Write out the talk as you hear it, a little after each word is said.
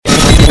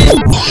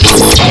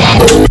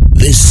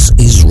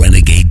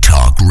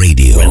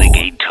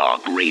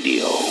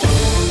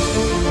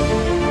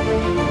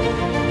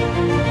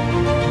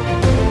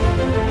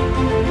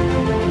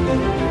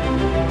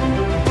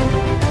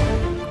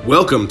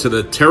Welcome to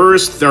the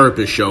Terrorist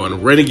Therapist Show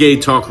on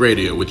Renegade Talk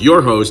Radio with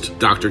your host,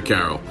 Dr.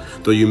 Carol.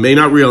 Though you may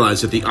not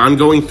realize that the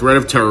ongoing threat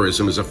of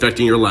terrorism is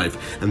affecting your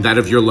life and that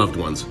of your loved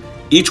ones.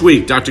 Each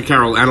week, Dr.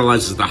 Carol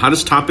analyzes the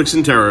hottest topics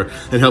in terror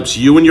and helps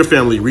you and your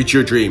family reach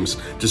your dreams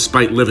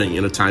despite living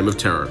in a time of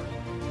terror.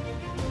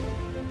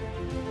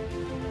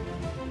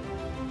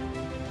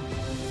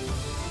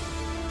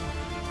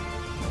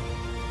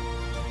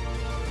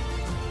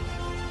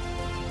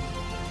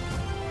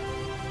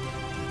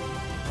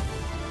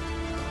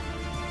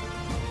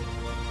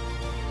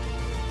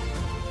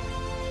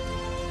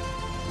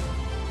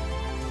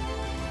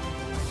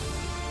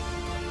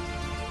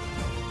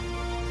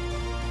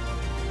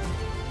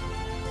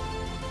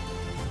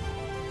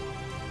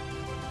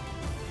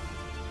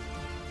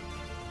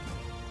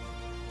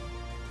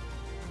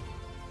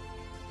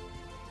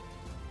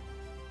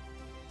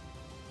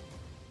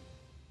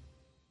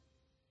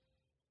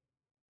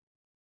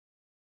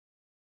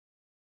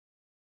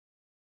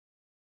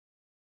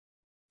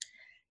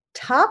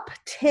 Top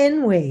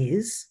 10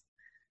 ways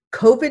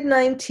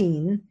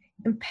COVID-19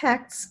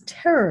 impacts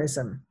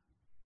terrorism.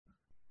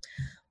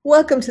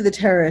 Welcome to the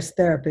Terrorist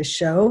Therapist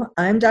Show.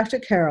 I'm Dr.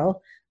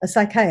 Carol, a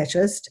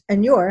psychiatrist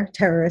and your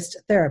terrorist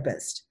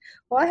therapist.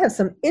 Well, I have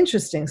some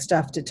interesting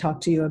stuff to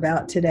talk to you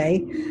about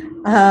today.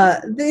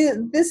 I've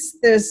been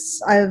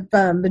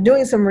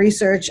doing some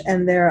research,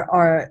 and there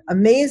are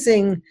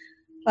amazing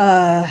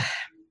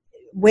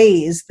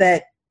ways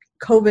that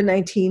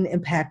COVID-19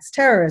 impacts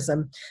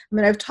terrorism. I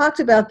mean, I've talked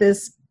about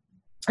this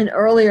in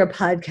earlier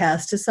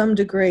podcasts to some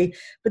degree,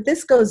 but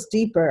this goes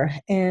deeper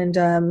and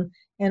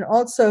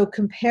also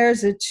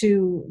compares it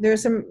to,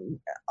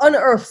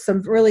 unearths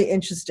some really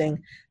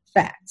interesting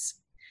facts.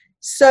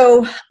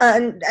 So,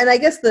 and I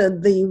guess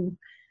the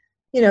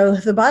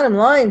bottom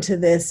line to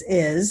this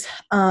is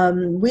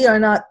we are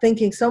not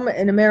thinking so much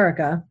in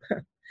America.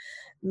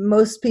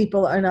 Most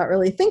people are not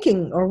really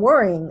thinking or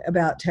worrying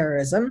about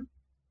terrorism.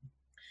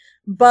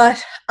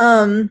 But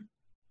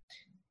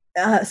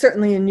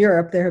certainly in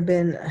Europe, there have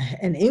been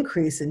an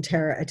increase in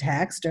terror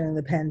attacks during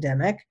the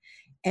pandemic,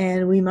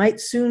 and we might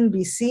soon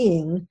be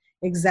seeing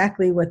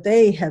exactly what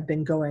they have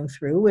been going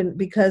through. And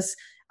because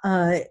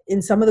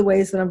in some of the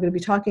ways that I'm going to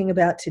be talking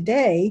about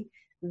today,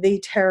 the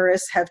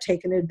terrorists have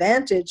taken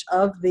advantage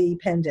of the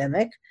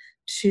pandemic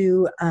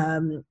to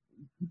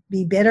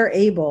be better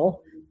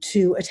able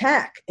to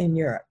attack in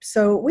Europe.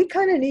 So we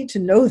kind of need to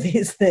know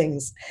these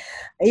things,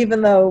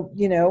 even though,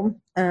 we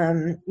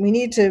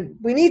need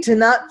to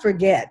not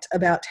forget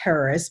about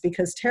terrorists,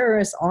 because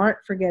terrorists aren't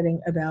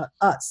forgetting about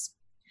us.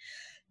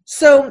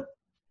 So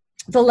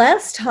the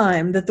last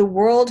time that the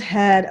world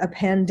had a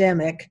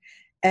pandemic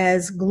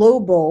as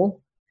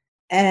global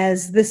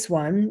as this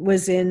one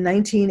was in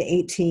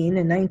 1918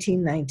 and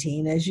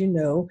 1919, as you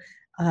know,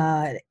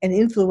 an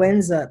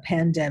influenza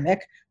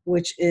pandemic,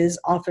 which is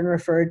often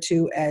referred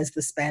to as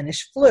the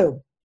Spanish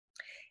flu.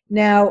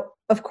 Now,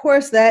 of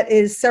course, that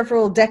is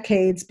several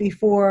decades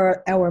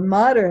before our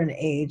modern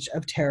age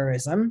of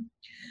terrorism,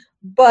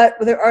 but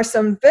there are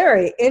some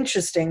very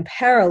interesting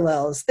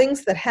parallels,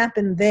 things that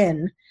happened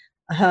then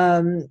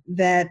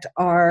that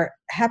are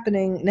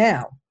happening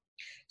now.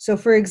 So,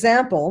 for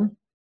example,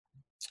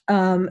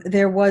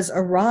 there was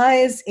a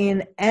rise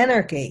in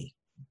anarchy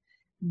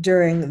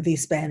during the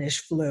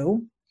Spanish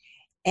flu,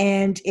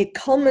 and it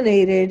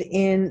culminated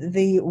in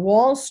the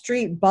Wall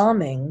Street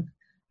bombing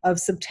of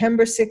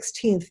September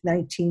 16th,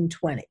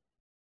 1920.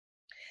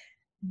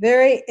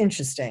 Very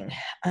interesting,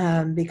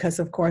 because,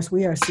 of course,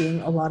 we are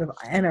seeing a lot of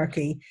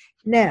anarchy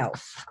now.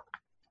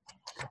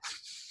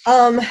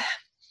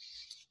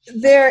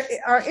 There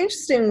are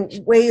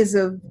interesting ways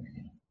of,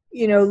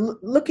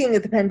 looking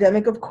at the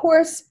pandemic. Of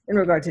course, in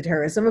regard to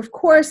terrorism, of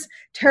course,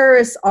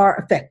 terrorists are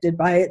affected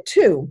by it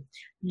too,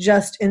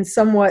 just in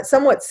somewhat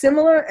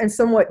similar and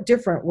somewhat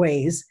different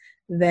ways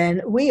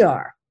than we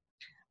are.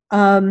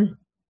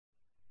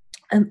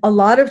 And a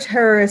lot of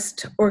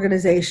terrorist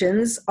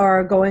organizations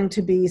are going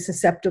to be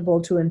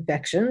susceptible to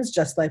infections,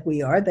 just like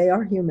we are. They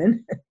are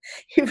human,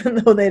 even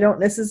though they don't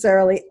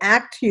necessarily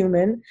act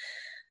human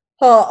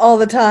all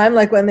the time,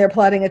 like when they're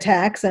plotting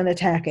attacks and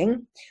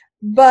attacking.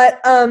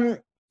 But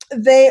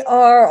they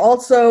are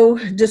also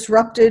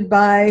disrupted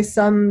by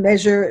some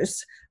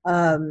measures,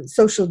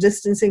 social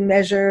distancing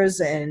measures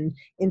and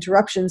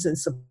interruptions in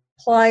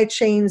supply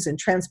chains and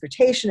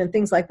transportation and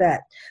things like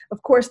that.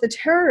 Of course, the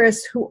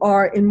terrorists who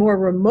are in more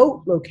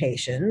remote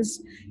locations,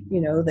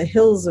 the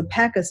hills of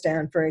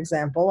Pakistan, for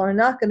example, are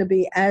not going to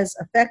be as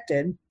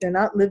affected. They're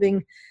not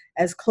living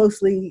as close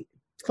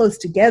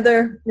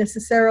together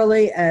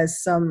necessarily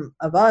as some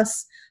of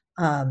us.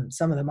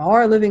 Some of them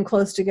are living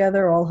close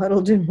together, all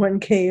huddled in one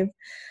cave.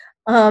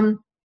 So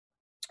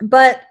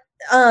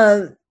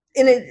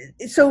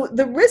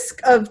the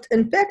risk of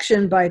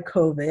infection by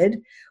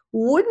COVID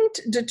wouldn't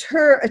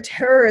deter a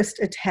terrorist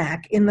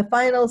attack in the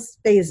final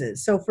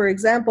phases. So, for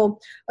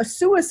example, a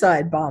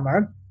suicide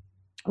bomber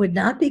would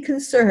not be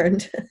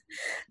concerned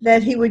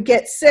that he would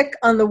get sick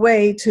on the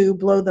way to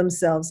blow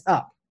themselves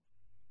up.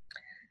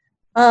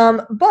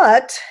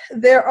 But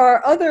there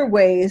are other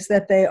ways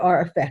that they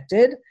are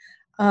affected.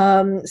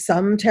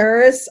 Some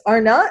terrorists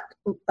are not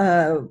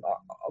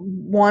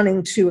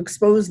wanting to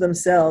expose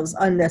themselves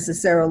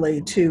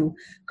unnecessarily to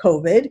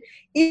COVID,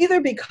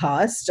 either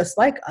because, just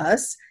like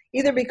us,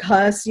 either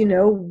because,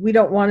 we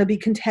don't want to be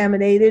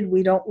contaminated,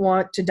 we don't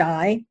want to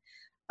die,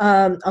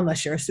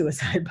 unless you're a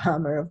suicide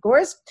bomber, of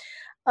course.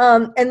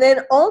 And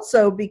then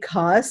also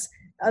because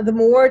the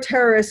more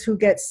terrorists who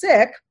get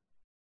sick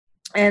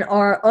and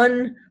are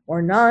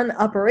or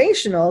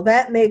non-operational,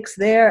 that makes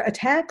their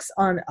attacks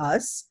on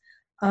us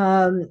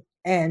and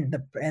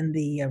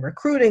the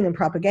recruiting and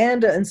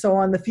propaganda and so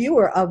on, the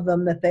fewer of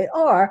them that they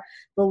are,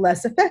 the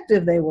less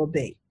effective they will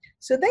be.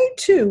 So they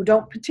too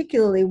don't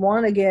particularly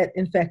want to get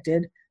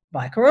infected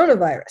by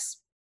coronavirus.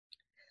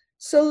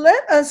 So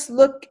let us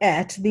look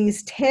at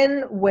these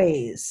 10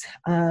 ways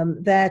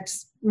that,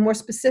 more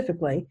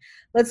specifically,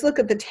 let's look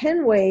at the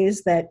 10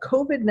 ways that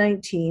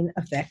COVID-19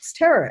 affects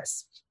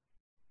terrorists.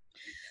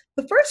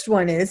 The first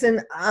one is,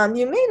 and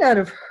you may not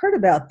have heard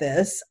about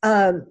this,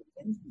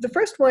 the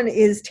first one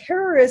is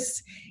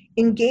terrorists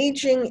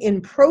engaging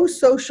in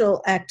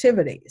pro-social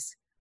activities.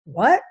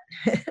 What?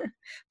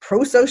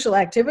 Pro-social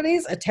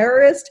activities? A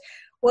terrorist?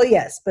 Well,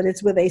 yes, but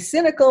it's with a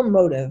cynical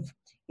motive.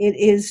 It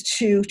is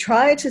to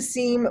try to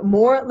seem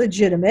more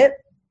legitimate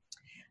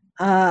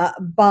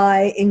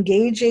by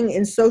engaging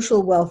in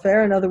social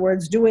welfare, in other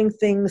words, doing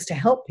things to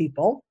help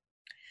people.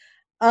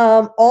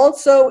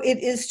 Also, it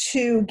is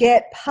to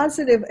get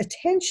positive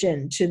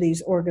attention to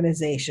these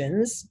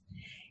organizations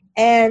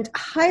and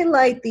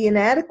highlight the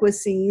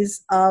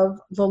inadequacies of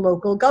the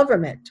local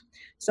government.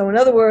 So in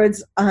other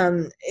words,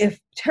 if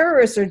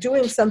terrorists are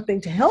doing something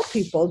to help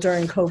people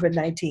during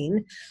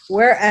COVID-19,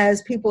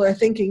 whereas people are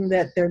thinking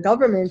that their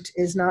government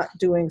is not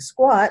doing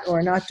squat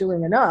or not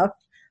doing enough,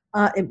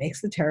 it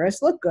makes the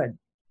terrorists look good.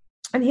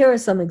 And here are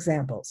some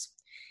examples.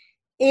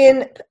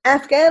 In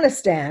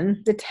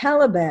Afghanistan, the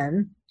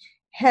Taliban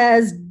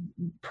has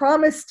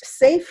promised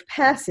safe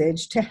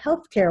passage to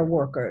healthcare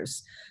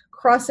workers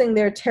crossing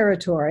their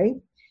territory,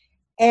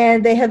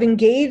 and they have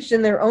engaged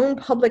in their own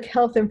public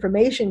health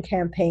information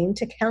campaign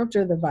to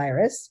counter the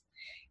virus,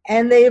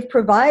 and they have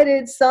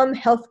provided some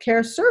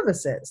healthcare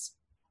services.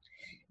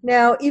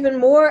 Now, even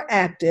more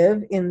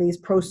active in these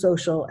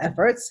pro-social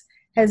efforts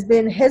has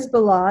been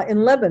Hezbollah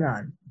in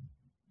Lebanon,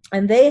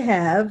 and they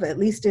have, at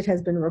least it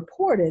has been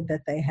reported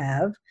that they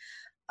have,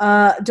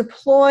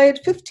 deployed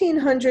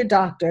 1,500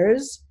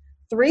 doctors,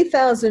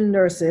 3,000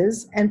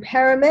 nurses, and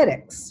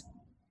paramedics,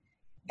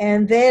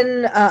 and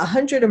then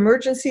 100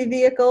 emergency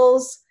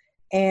vehicles,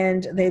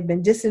 and they've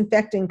been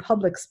disinfecting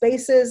public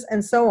spaces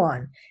and so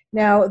on.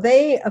 Now,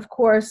 they, of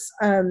course,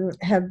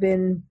 have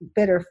been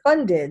better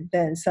funded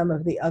than some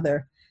of the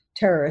other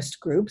terrorist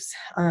groups,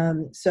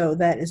 so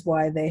that is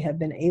why they have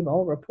been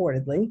able,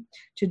 reportedly,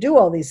 to do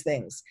all these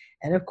things.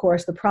 And of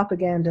course, the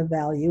propaganda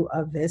value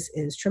of this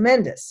is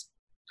tremendous.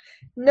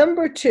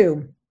 Number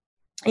 2,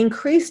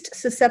 increased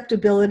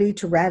susceptibility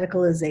to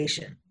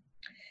radicalization.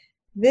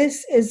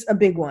 This is a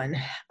big one,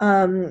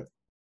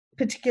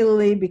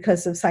 particularly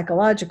because of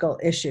psychological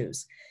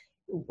issues.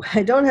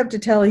 I don't have to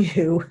tell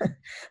you,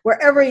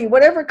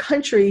 whatever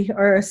country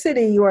or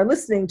city you are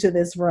listening to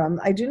this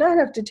from, I do not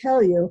have to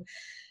tell you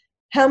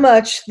how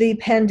much the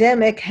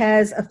pandemic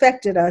has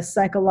affected us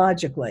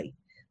psychologically.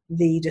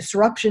 The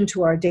disruption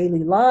to our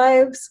daily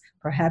lives,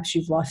 perhaps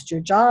you've lost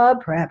your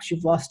job, perhaps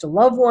you've lost a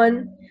loved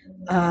one,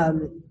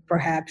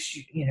 perhaps,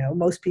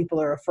 most people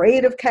are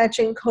afraid of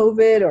catching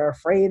COVID or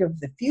afraid of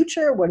the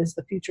future. What is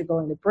the future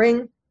going to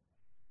bring?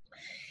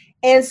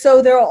 And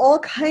so there are all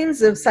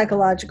kinds of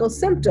psychological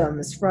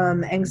symptoms,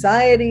 from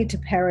anxiety to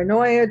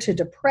paranoia to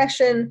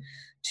depression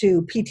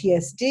to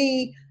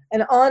PTSD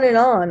and on and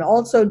on.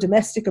 Also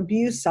domestic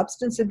abuse,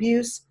 substance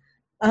abuse.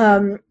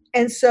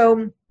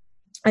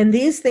 And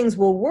these things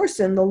will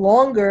worsen the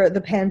longer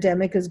the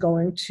pandemic is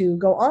going to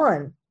go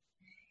on.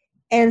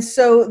 And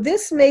so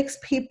this makes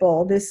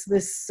people, this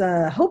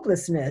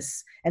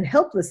hopelessness and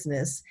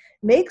helplessness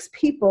makes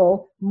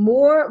people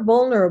more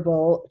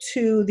vulnerable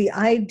to the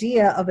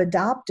idea of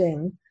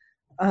adopting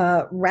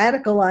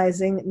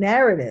radicalizing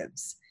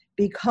narratives,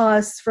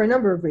 because for a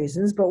number of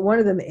reasons, but one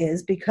of them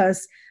is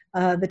because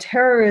the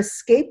terrorists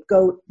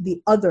scapegoat the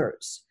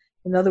others.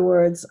 In other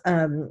words,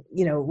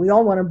 we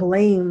all want to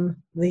blame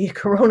the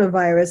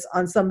coronavirus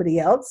on somebody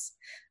else.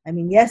 I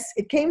mean, yes,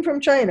 it came from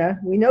China.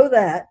 We know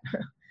that.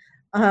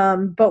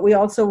 But we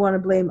also want to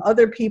blame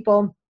other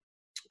people,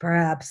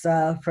 perhaps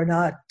for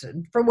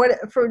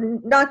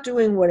not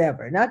doing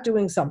whatever, not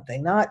doing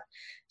something.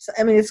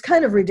 It's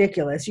kind of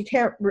ridiculous. You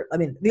can't.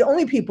 The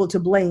only people to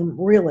blame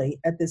really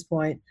at this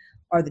point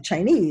are the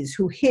Chinese,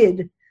 who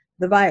hid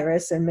the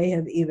virus and may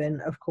have even,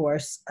 of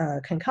course,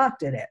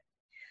 concocted it.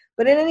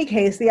 But in any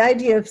case, the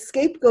idea of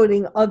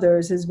scapegoating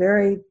others is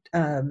very,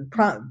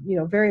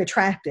 very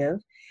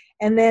attractive.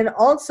 And then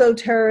also,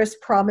 terrorists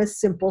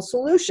promise simple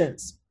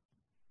solutions,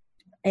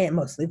 and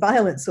mostly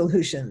violent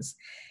solutions.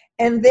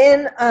 And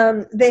then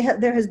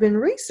there has been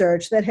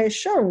research that has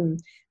shown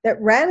that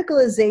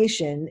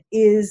radicalization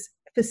is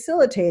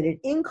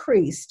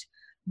increased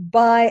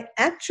by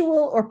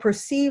actual or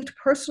perceived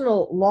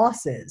personal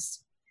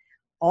losses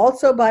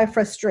also by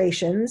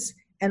frustrations,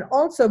 and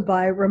also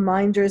by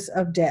reminders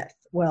of death.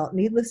 Well,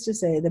 needless to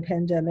say, the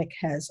pandemic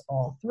has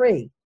all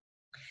three.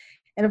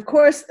 And of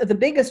course, the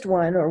biggest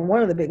one, or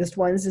one of the biggest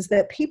ones, is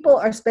that people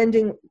are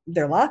spending,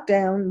 they're locked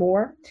down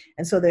more,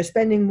 and so they're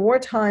spending more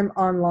time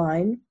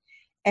online.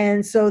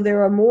 And so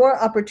there are more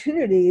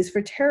opportunities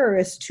for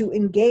terrorists to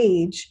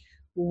engage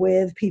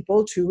with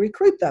people to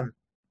recruit them.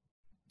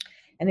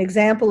 An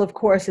example, of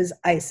course, is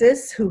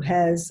ISIS, who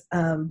has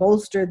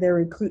bolstered their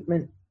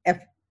recruitment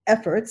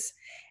efforts.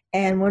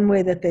 And one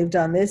way that they've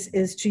done this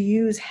is to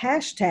use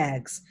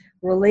hashtags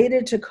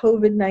related to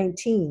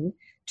COVID-19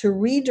 to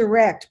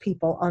redirect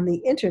people on the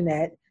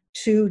internet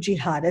to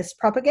jihadist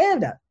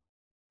propaganda.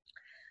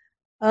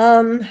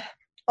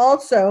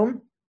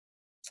 Also,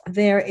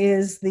 there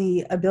is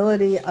the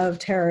ability of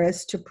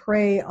terrorists to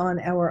prey on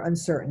our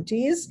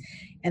uncertainties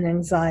and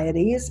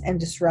anxieties and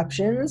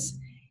disruptions.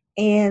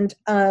 And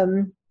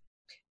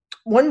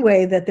one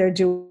way that they're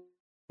doing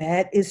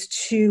that is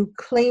to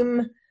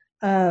claim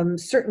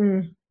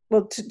certain,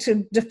 well,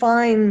 to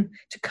define,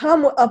 to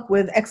come up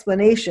with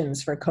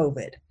explanations for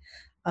COVID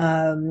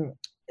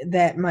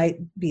that might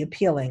be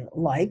appealing,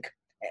 like,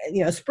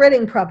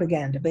 spreading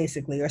propaganda,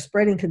 basically, or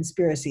spreading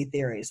conspiracy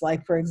theories,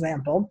 like, for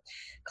example,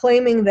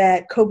 claiming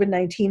that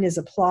COVID-19 is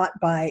a plot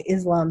by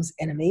Islam's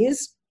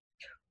enemies,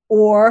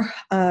 or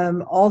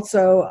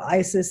also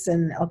ISIS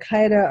and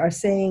Al-Qaeda are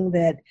saying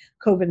that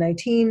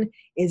COVID-19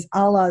 is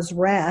Allah's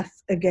wrath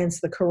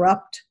against the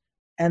corrupt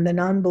and the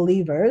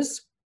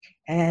non-believers,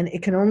 and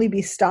it can only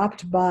be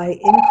stopped by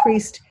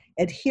increased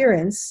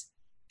adherence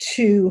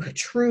to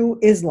true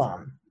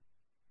Islam.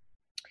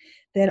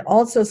 Then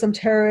also some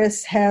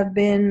terrorists have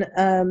been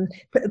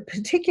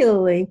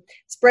particularly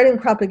spreading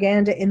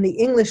propaganda in the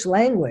English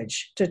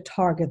language to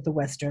target the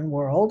Western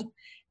world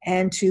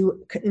and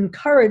to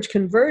encourage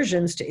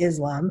conversions to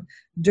Islam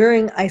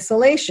during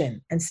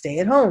isolation and stay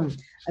at home.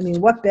 I mean,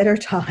 what better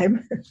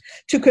time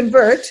to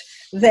convert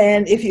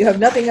than if you have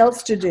nothing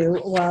else to do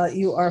while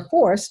you are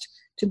forced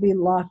to be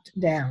locked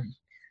down.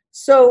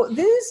 So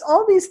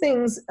all these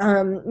things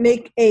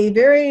make a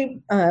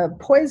very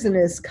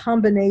poisonous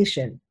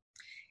combination.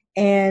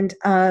 And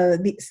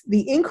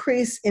the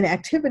increase in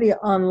activity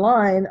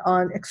online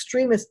on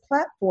extremist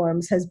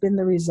platforms has been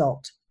the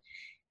result.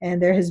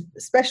 And there has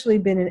especially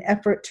been an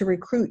effort to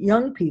recruit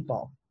young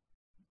people.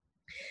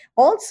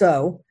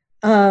 Also,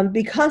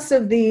 because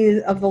of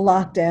the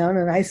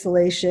lockdown and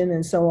isolation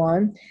and so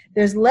on,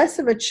 there's less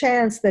of a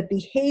chance that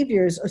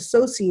behaviors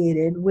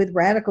associated with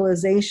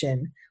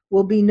radicalization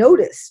will be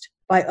noticed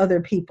by other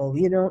people.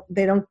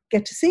 They don't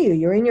get to see you.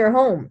 You're in your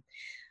home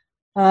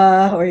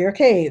or your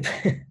cave.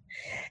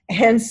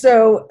 And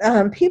so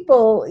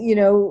people,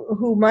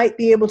 who might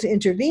be able to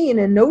intervene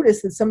and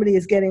notice that somebody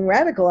is getting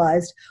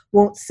radicalized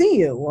won't see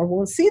you, or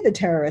won't see the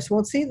terrorists,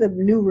 won't see the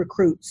new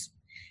recruits.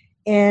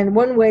 And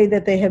one way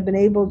that they have been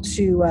able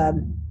to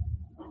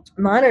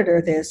monitor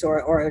this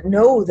or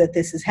know that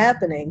this is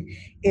happening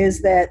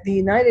is that the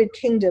United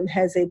Kingdom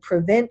has a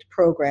PREVENT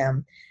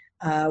program,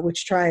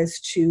 which tries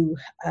to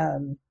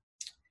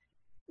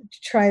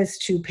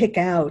pick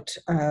out,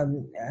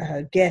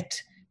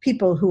 get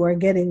people who are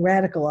getting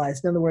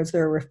radicalized. In other words,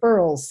 there are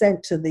referrals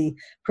sent to the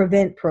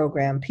PREVENT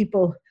program.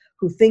 People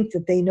who think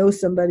that they know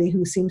somebody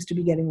who seems to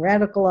be getting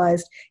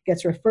radicalized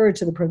gets referred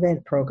to the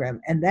PREVENT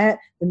program. And that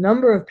the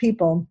number of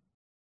people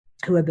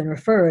who have been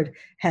referred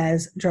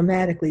has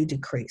dramatically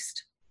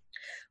decreased.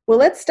 Well,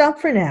 let's stop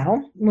for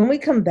now. When we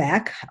come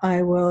back,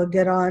 I will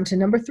get on to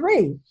number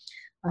 3,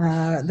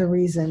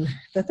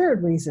 the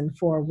third reason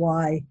for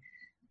why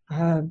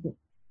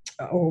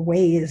or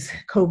ways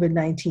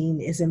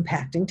COVID-19 is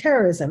impacting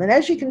terrorism. And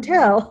as you can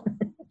tell,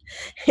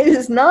 it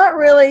is not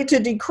really to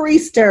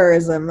decrease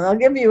terrorism. I'll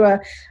give you a,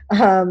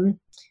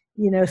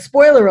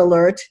 spoiler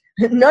alert.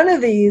 None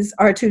of these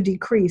are to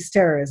decrease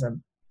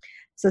terrorism.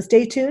 So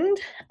stay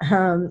tuned,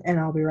 and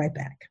I'll be right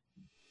back.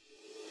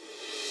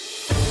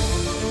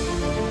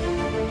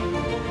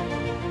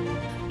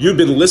 You've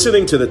been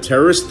listening to the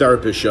Terrorist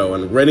Therapist Show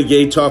on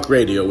Renegade Talk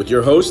Radio with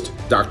your host,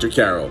 Dr.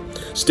 Carol.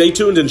 Stay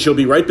tuned and she'll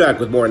be right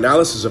back with more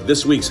analysis of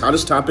this week's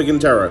hottest topic in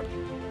terror.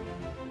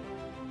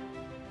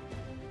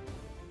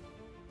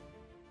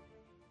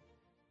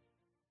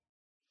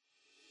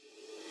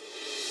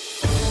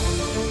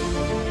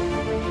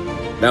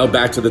 Now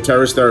back to the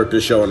Terrorist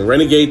Therapist Show on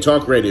Renegade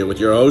Talk Radio with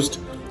your host,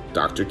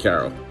 Dr.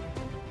 Carol.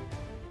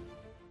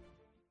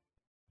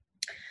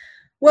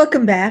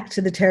 Welcome back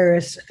to the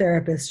Terrorist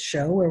Therapist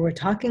Show, where we're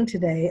talking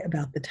today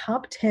about the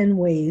top 10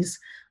 ways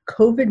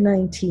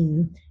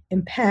COVID-19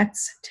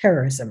 impacts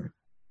terrorism.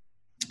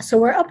 So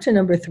we're up to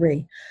number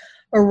 3,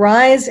 a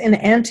rise in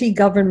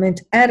anti-government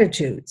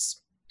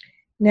attitudes.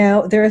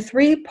 Now, there are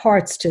 3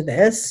 parts to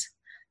this.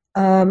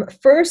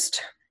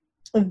 First,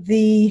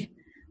 the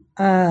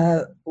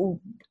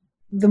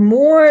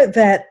more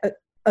that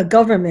a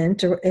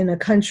government or in a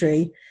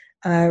country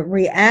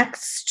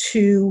reacts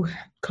to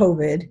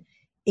COVID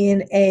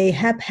in a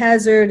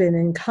haphazard and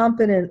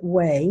incompetent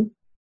way,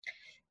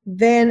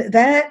 then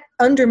that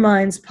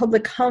undermines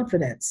public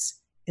confidence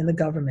in the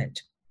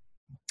government.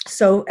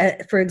 So,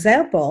 for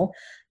example,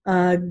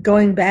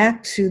 going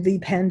back to the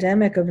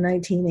pandemic of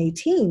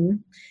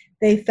 1918,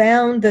 they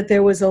found that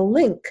there was a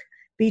link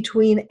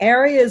between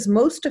areas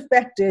most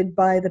affected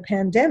by the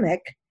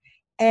pandemic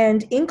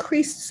and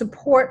increased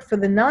support for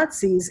the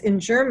Nazis in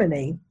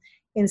Germany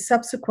in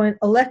subsequent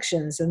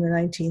elections in the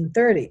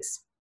 1930s.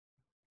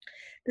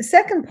 The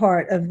second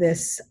part of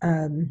this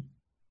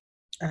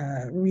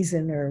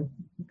reason or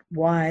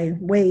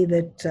way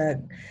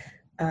that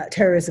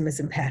terrorism is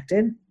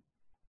impacted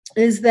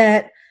is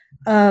that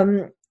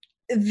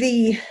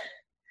the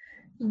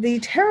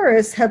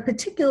terrorists have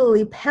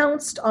particularly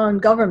pounced on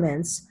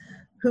governments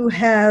who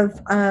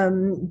have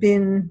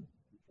been,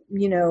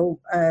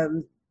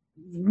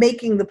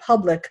 making the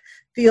public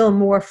feel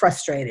more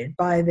frustrated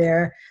by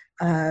their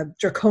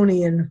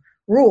draconian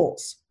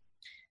rules.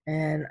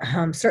 And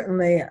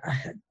certainly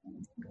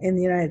in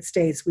the United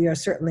States, we are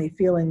certainly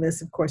feeling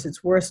this. Of course,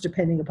 it's worse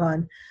depending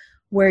upon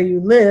where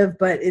you live,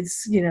 but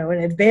it's,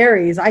 and it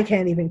varies. I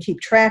can't even keep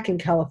track in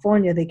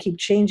California. They keep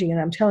changing, and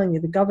I'm telling you,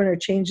 the governor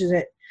changes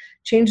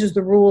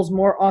the rules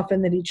more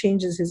often than he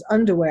changes his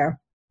underwear.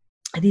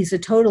 And he's a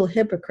total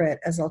hypocrite,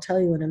 as I'll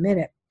tell you in a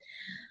minute.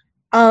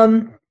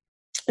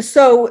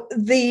 So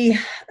the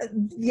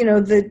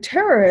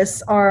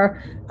terrorists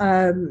are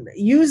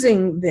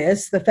using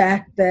the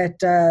fact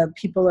that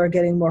people are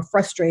getting more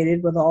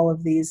frustrated with all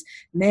of these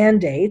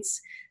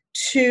mandates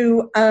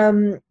to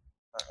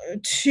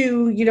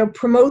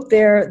promote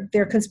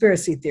their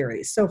conspiracy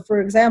theories. So,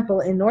 for example,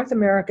 in North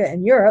America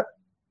and Europe,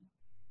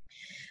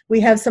 we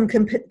have some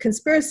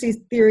conspiracy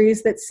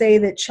theories that say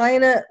that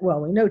China,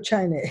 well, we know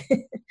China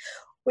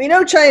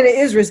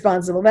is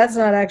responsible. That's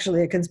not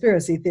actually a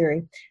conspiracy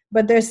theory.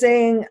 But they're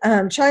saying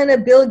China,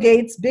 Bill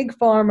Gates, Big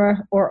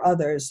Pharma, or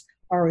others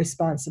are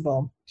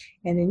responsible.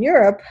 And in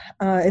Europe,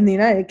 in the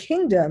United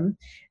Kingdom,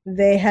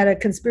 they had a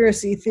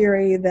conspiracy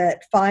theory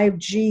that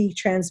 5G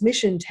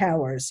transmission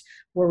towers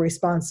were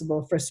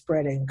responsible for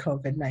spreading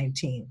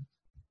COVID-19.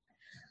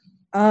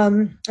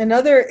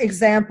 Another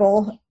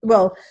example,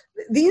 well,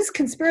 these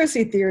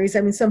conspiracy theories,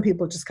 some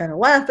people just kind of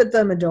laugh at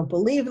them and don't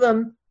believe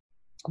them.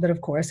 But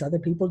of course, other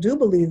people do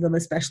believe them,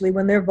 especially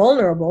when they're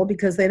vulnerable,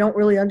 because they don't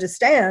really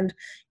understand,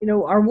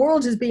 our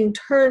world is being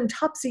turned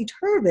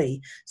topsy-turvy.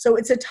 So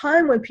it's a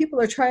time when people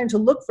are trying to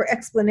look for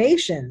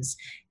explanations.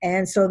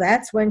 And so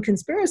that's when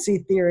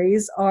conspiracy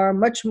theories are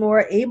much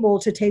more able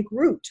to take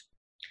root.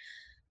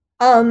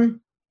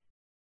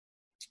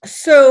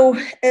 So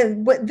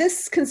what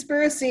this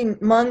conspiracy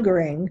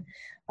mongering,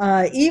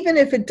 even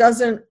if it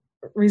doesn't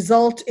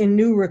result in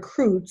new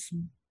recruits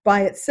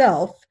by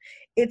itself,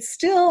 it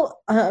still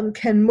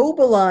can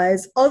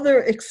mobilize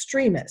other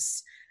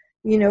extremists.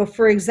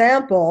 For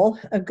example,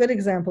 a good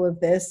example of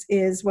this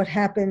is what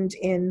happened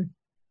in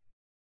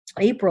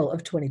April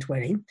of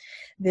 2020.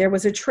 There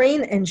was a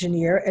train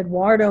engineer,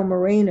 Eduardo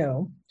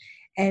Moreno,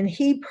 and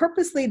he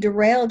purposely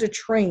derailed a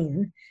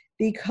train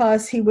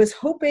because he was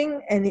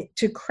hoping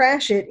to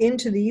crash it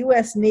into the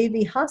U.S.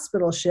 Navy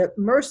hospital ship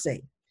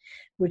Mercy,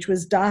 which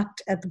was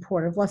docked at the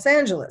port of Los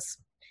Angeles.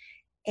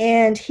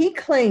 And he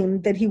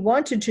claimed that he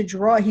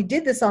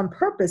did this on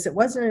purpose. It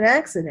wasn't an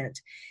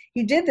accident.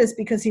 He did this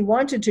because he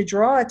wanted to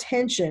draw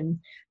attention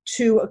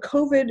to a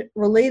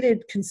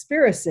COVID-related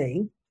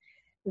conspiracy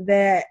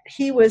that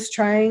he was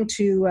trying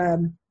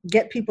to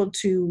get people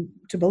to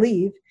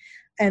believe.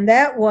 And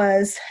that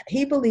was,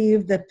 he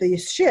believed that the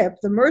ship,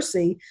 the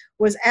Mercy,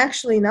 was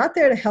actually not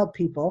there to help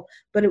people,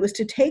 but it was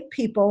to take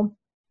people,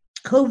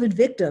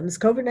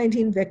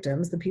 COVID-19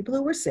 victims, the people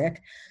who were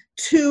sick,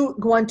 to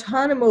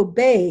Guantanamo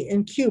Bay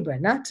in Cuba,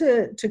 not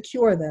to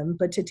cure them,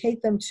 but to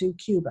take them to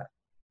Cuba.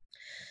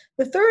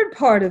 The third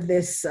part of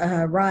this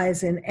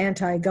rise in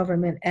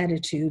anti-government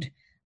attitude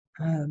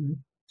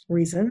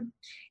reason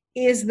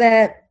is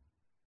that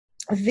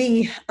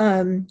the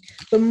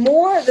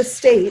more the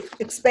state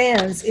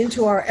expands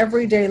into our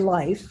everyday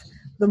life,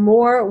 the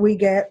more we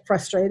get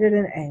frustrated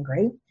and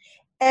angry.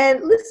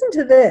 And listen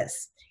to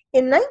this.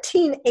 In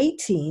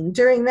 1918,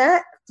 during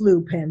that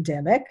flu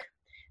pandemic,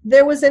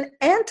 there was an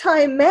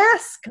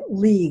anti-mask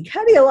league.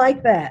 How do you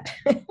like that?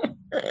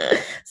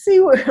 See,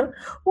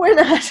 we're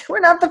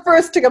not the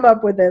first to come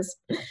up with this.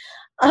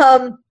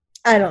 I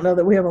don't know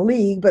that we have a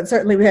league, but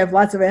certainly we have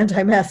lots of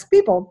anti-mask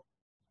people.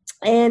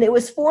 And it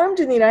was formed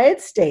in the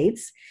United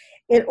States.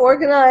 It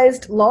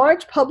organized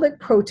large public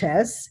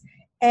protests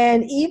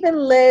and even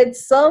led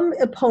some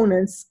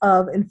opponents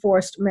of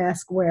enforced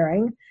mask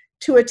wearing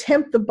to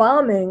attempt the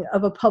bombing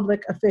of a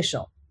public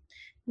official.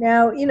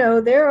 Now,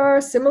 there are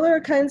similar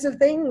kinds of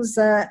things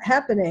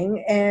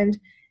happening, and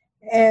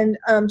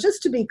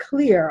just to be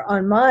clear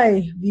on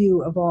my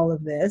view of all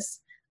of this,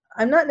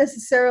 I'm not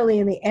necessarily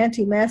in the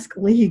anti-mask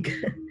league,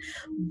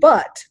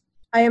 but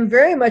I am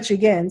very much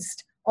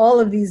against all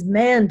of these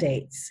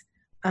mandates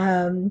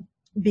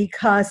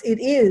because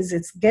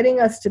it's getting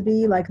us to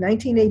be like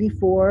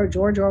 1984,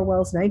 George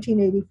Orwell's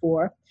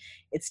 1984.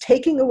 It's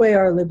taking away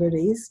our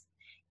liberties,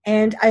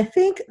 and I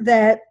think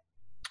that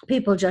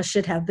people just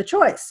should have the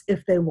choice.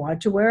 If they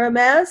want to wear a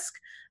mask,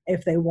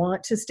 if they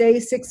want to stay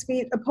 6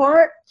 feet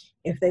apart,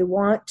 if they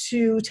want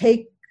to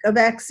take a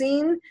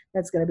vaccine.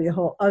 That's going to be a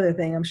whole other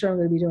thing. I'm sure I'm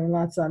going to be doing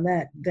lots on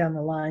that down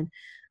the line.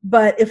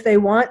 But if they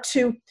want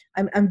to,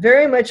 I'm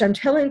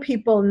telling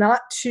people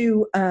not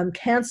to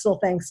cancel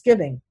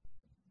Thanksgiving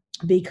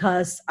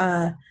because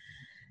there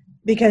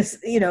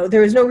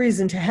is no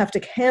reason to have to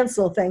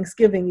cancel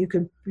Thanksgiving. You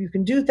can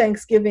do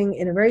Thanksgiving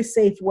in a very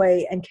safe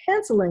way, and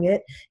canceling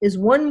it is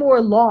one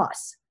more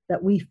loss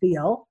that we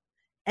feel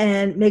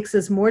and makes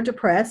us more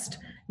depressed.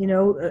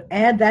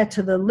 Add that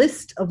to the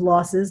list of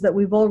losses that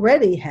we've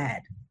already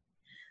had.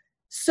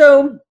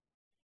 So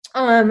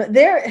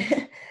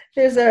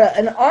there's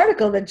an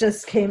article that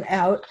just came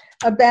out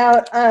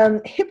about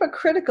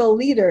hypocritical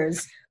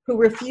leaders who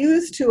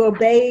refuse to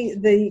obey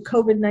the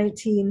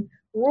COVID-19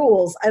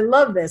 rules. I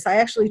love this. I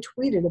actually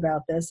tweeted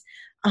about this.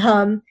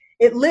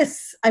 It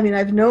lists,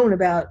 I've known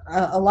about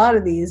a lot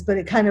of these, but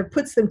it kind of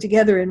puts them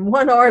together in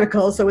one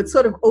article, so it's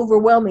sort of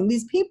overwhelming.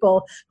 These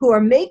people who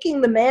are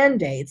making the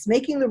mandates,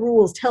 making the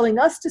rules, telling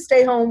us to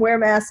stay home, wear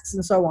masks,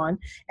 and so on,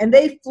 and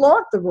they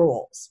flaunt the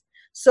rules.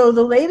 So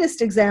the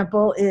latest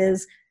example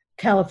is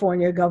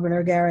California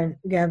Governor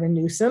Gavin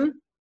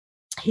Newsom.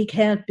 He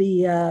can't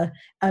be out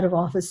of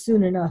office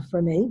soon enough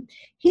for me.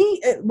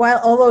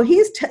 Although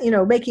he's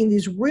making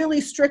these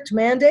really strict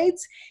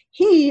mandates,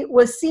 he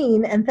was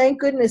seen, and thank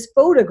goodness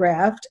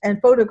photographed,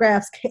 and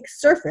photographs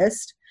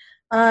surfaced.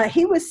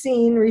 He was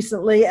seen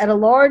recently at a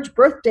large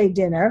birthday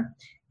dinner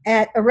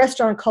at a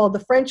restaurant called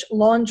the French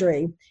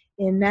Laundry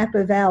in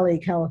Napa Valley,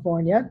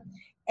 California.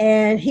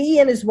 And he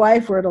and his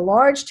wife were at a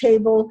large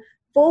table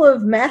full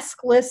of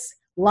maskless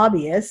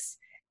lobbyists,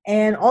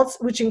 and also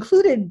which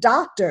included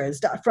doctors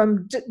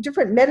from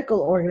different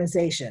medical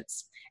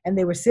organizations. And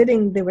they were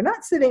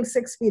not sitting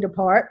 6 feet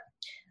apart.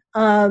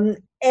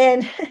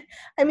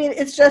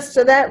 It's just,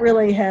 so that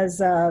really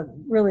has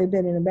really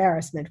been an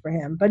embarrassment for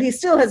him. But he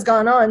still has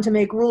gone on to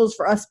make rules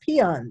for us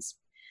peons.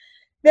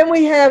 Then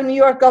we have New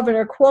York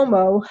Governor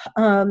Cuomo,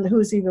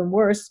 who's even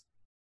worse,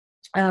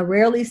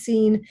 rarely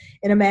seen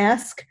in a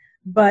mask,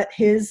 but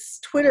his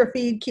Twitter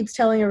feed keeps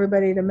telling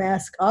everybody to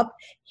mask up.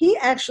 He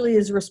actually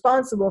is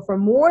responsible for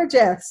more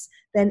deaths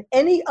than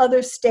any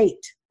other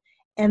state.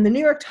 And the New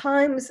York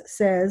Times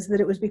says that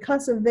it was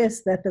because of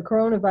this that the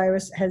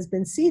coronavirus has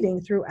been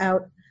seeding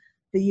throughout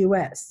the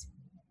U.S.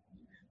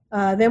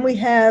 Then we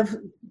have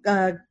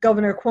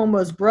Governor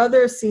Cuomo's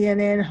brother,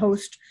 CNN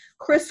host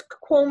Chris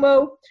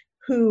Cuomo,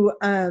 who,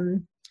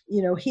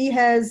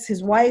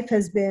 his wife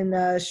has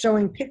been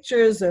showing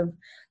pictures of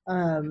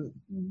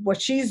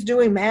what she's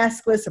doing,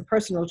 maskless,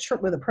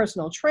 with a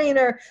personal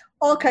trainer,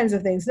 all kinds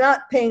of things,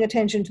 not paying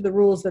attention to the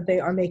rules that they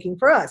are making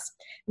for us.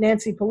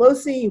 Nancy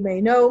Pelosi, you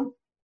may know,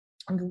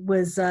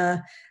 was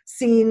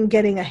seen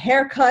getting a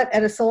haircut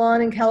at a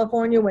salon in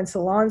California when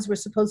salons were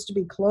supposed to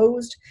be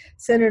closed.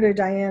 Senator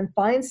Dianne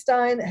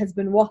Feinstein has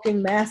been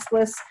walking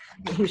maskless.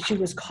 She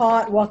was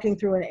caught walking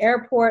through an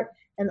airport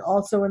and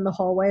also in the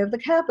hallway of the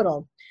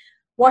Capitol.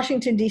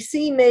 Washington,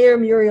 D.C. Mayor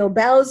Muriel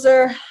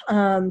Bowser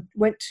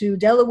went to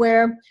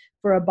Delaware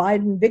for a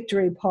Biden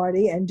victory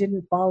party and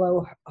didn't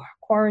follow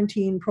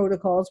quarantine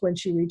protocols when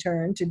she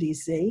returned to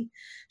D.C.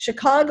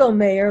 Chicago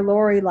Mayor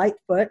Lori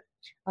Lightfoot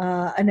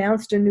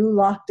announced a new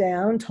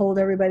lockdown, told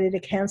everybody to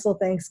cancel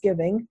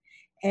Thanksgiving.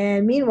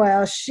 And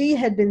meanwhile, she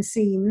had been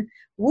seen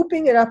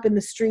whooping it up in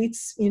the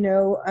streets,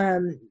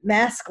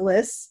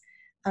 maskless,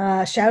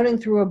 shouting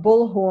through a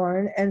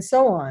bullhorn and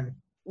so on.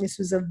 This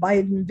was a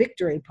Biden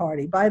victory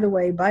party. By the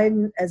way,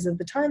 Biden, as of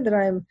the time that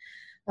I'm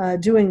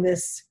doing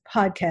this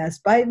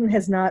podcast, Biden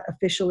has not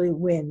officially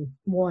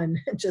won.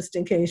 Just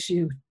in case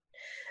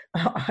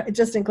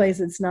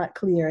it's not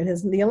clear,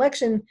 the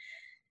election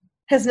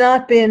has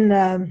not been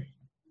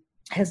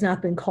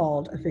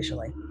called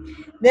officially.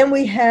 Then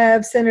we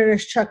have Senator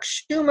Chuck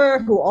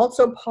Schumer, who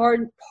also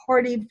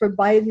partied for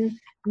Biden,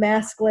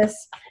 maskless.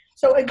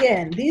 So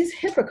again, these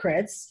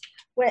hypocrites,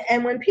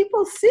 when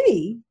people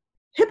see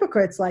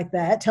hypocrites like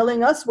that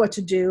telling us what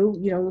to do,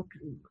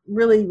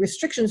 really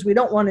restrictions we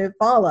don't want to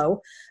follow,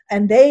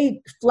 and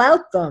they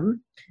flout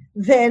them,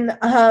 then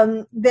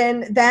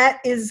that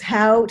is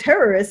how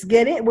terrorists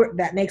get in.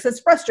 That makes us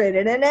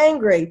frustrated and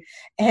angry,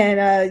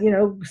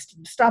 and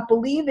stop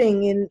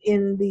believing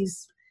in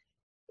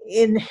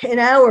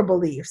our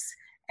beliefs,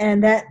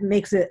 and that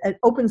it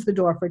opens the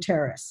door for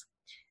terrorists.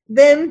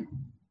 Then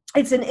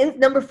it's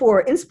number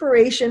 4,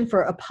 inspiration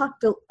for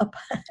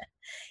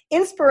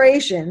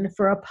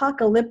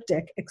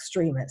apocalyptic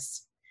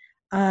extremists.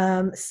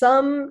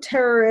 Some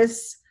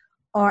terrorists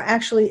are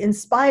actually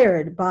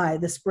inspired by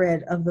the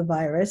spread of the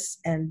virus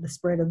and the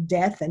spread of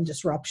death and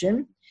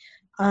disruption.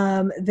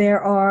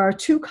 There are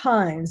two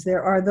kinds.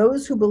 There are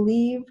those who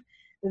believe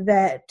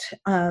that,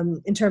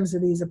 in terms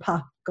of these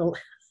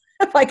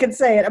if I could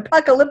say it,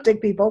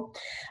 apocalyptic people,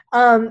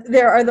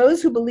 there are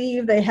those who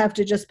believe they have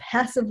to just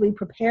passively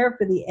prepare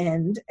for the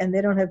end and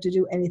they don't have to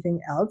do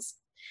anything else.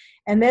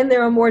 And then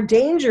there are more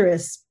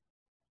dangerous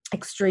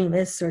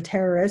extremists or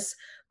terrorists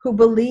who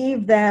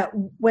believe that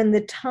when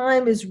the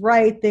time is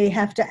right, they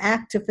have to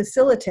act to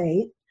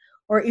facilitate,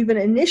 or even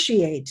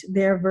initiate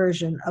their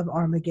version of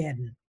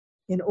Armageddon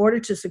in order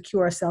to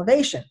secure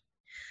salvation.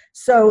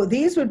 So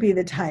these would be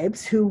the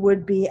types who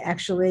would be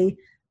actually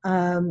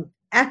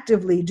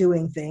actively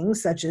doing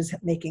things such as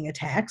making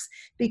attacks,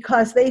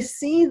 because they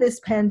see this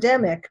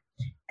pandemic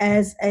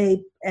as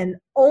an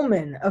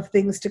omen of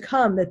things to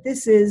come, that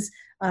this is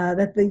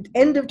that the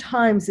end of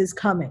times is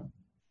coming.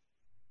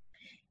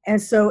 And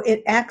so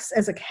it acts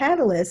as a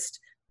catalyst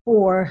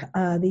for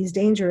these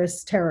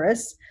dangerous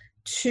terrorists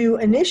to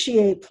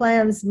initiate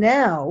plans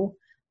now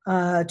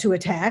to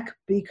attack,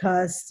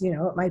 because, you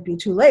know, it might be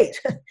too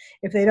late.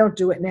 If they don't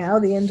do it now,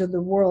 the end of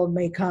the world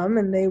may come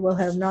and they will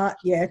have not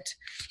yet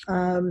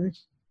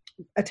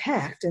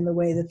attacked in the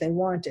way that they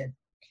wanted.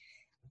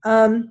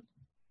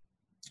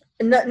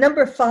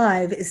 Number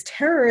 5 is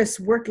terrorists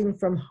working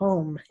from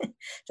home.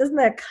 Doesn't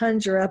that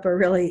conjure up a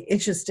really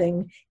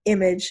interesting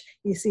image?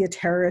 You see a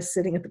terrorist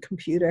sitting at the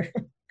computer.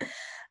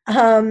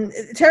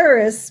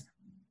 Terrorists,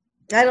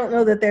 I don't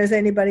know that there's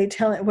anybody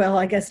telling, well,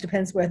 I guess it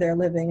depends where they're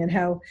living and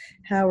how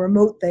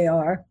remote they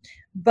are.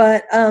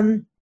 But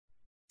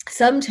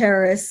some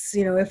terrorists,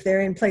 you know, if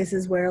they're in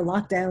places where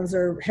lockdowns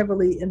are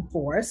heavily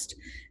enforced,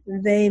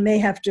 they may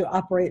have to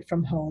operate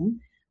from home.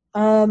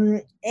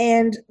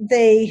 And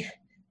they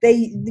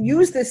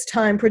use this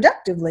time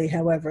productively,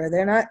 however.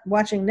 They're not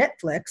watching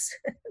Netflix.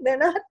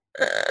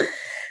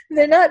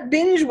 They're not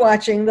binge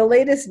watching the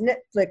latest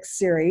Netflix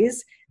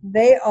series.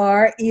 They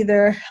are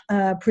either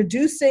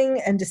producing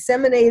and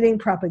disseminating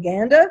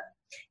propaganda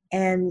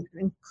and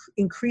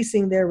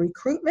increasing their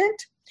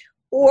recruitment,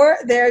 or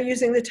they're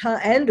using the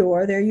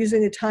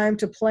time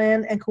to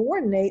plan and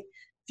coordinate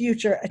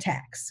future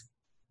attacks.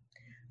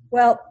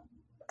 Well,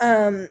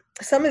 some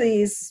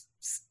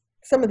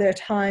of their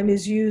time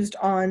is used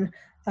on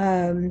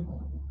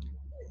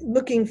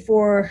looking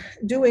for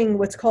doing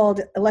what's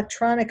called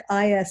electronic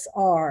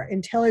ISR,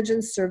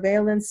 intelligence,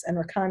 surveillance, and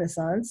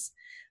reconnaissance,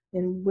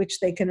 in which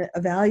they can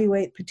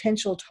evaluate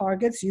potential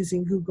targets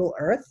using Google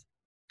Earth.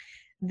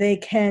 They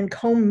can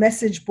comb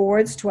message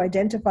boards to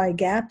identify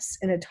gaps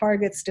in a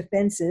target's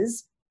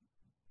defenses,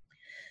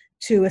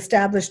 to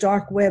establish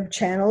dark web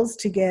channels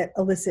to get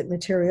illicit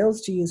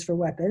materials to use for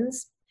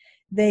weapons.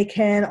 They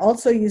can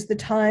also use the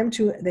time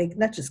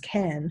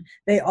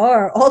they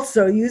are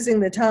also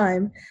using the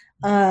time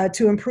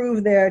to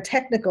improve their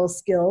technical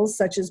skills,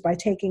 such as by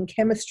taking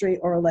chemistry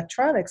or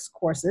electronics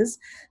courses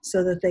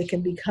so that they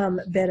can become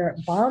better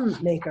bomb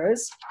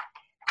makers.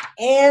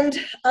 And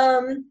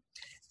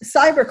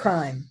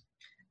cybercrime.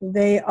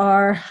 They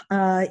are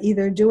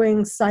either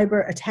doing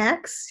cyber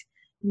attacks,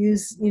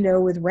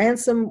 with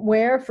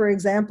ransomware, for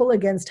example,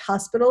 against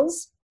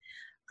hospitals,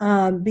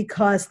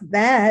 because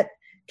that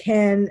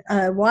can,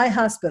 why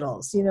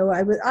hospitals?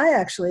 I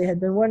actually had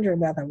been wondering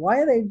about that. Why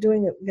are they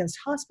doing it against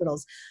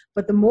hospitals?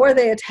 But the more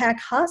they attack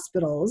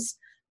hospitals,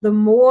 the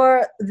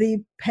more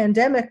the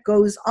pandemic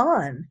goes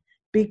on,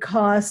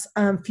 because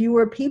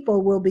fewer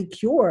people will be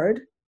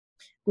cured,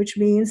 which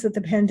means that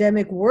the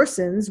pandemic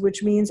worsens,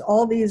 which means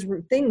all these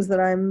things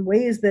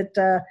ways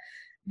that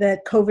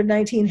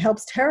COVID-19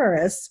 helps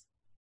terrorists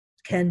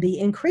can be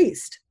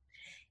increased.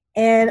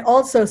 And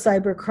also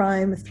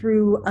cybercrime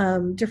through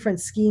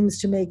different schemes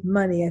to make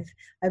money.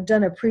 I've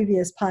done a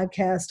previous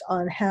podcast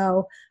on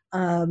how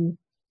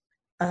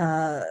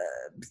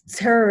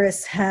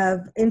terrorists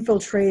have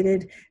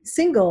infiltrated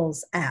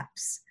singles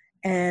apps,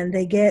 and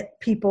they get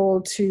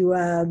people to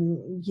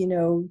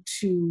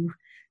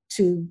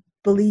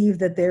believe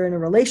that they're in a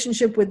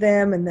relationship with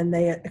them, and then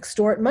they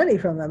extort money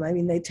from them. I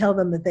mean, they tell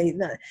them that they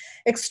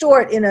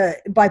extort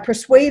by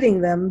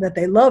persuading them that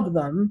they love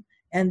them,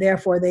 and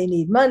therefore they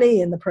need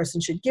money and the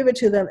person should give it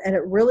to them. And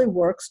it really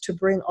works to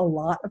bring a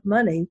lot of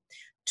money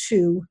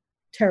to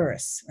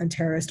terrorists and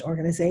terrorist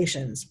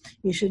organizations.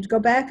 You should go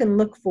back and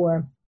look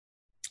for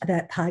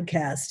that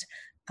podcast.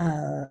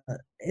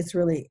 It's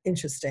really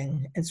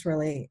interesting. It's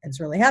really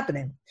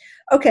happening.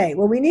 Okay,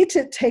 well, we need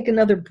to take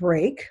another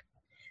break.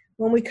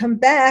 When we come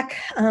back,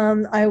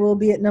 I will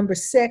be at number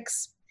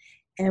 6,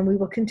 and we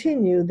will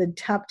continue the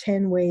top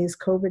 10 ways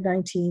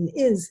COVID-19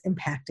 is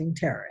impacting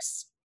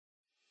terrorists.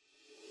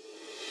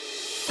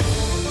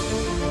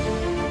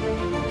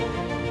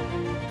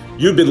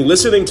 You've been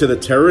listening to the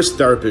Terrorist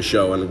Therapist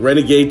Show on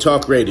Renegade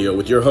Talk Radio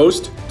with your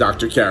host,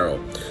 Dr. Carol.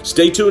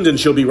 Stay tuned and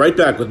she'll be right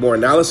back with more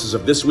analysis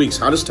of this week's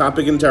hottest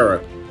topic in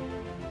terror.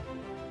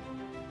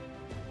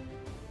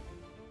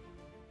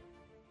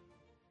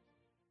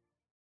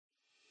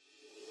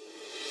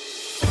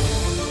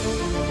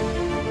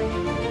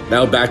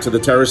 Now back to the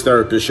Terrorist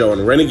Therapist Show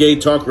on Renegade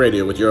Talk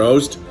Radio with your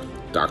host,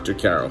 Dr.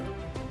 Carol.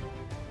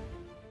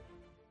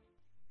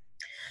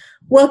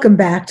 Welcome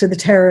back to the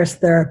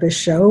Terrorist Therapist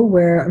Show,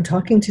 where I'm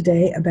talking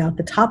today about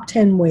the top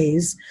 10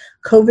 ways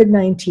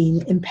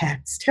COVID-19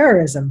 impacts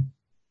terrorism.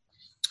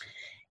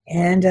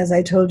 And as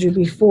I told you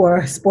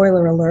before,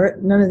 spoiler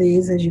alert, none of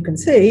these, as you can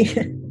see,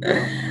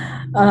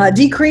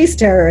 decrease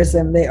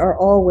terrorism. They are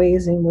all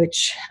ways in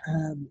which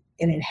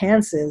it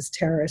enhances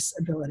terrorists'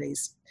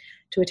 abilities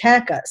to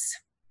attack us.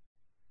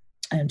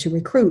 and to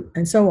recruit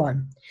and so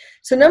on.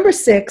 So number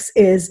 6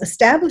 is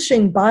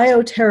establishing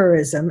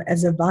bioterrorism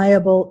as a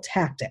viable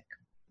tactic.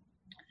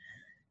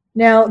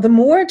 Now, the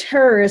more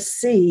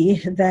terrorists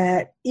see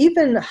that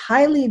even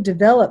highly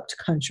developed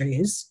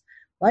countries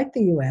like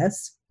the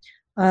US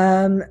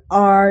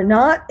are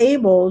not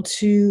able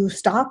to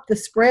stop the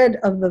spread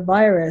of the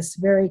virus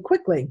very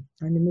quickly.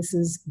 I mean, this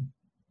is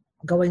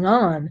going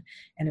on,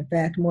 and in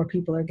fact, more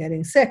people are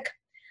getting sick.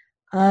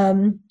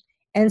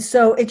 And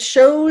so it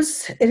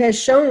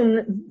has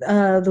shown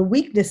the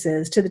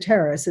weaknesses to the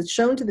terrorists. It's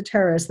shown to the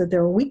terrorists that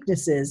there are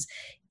weaknesses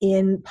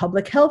in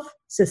public health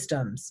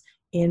systems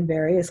in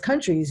various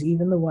countries,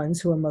 even the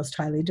ones who are most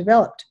highly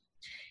developed.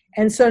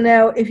 And so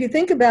now, if you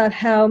think about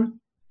how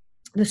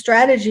the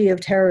strategy of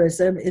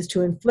terrorism is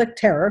to inflict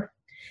terror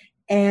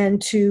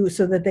and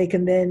so that they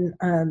can then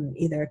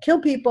either kill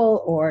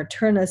people or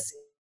turn us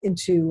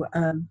into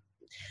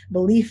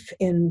belief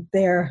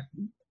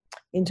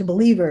into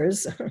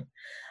believers,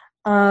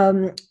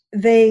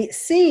 they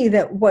see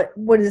that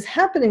what is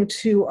happening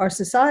to our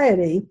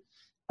societies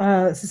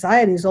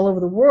all over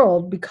the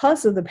world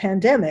because of the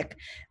pandemic.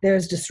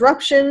 There's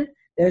disruption,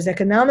 there's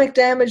economic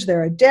damage,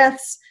 there are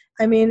deaths.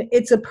 I mean,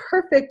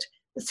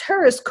 the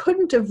terrorists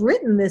couldn't have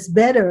written this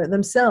better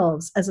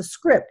themselves as a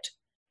script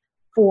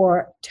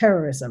for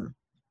terrorism.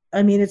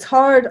 I mean, it's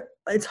hard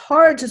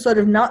to sort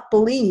of not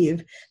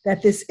believe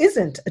that this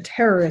isn't a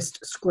terrorist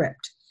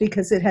script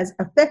because it has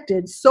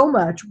affected so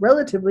much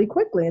relatively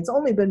quickly. It's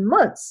only been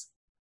months.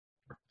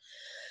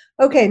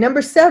 Okay,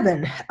 number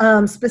 7,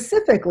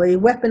 specifically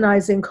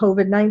weaponizing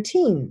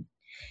COVID-19.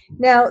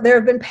 Now, there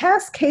have been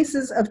past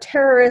cases of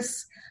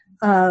terrorists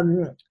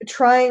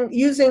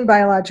using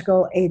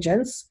biological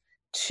agents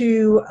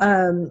to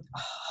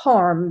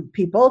harm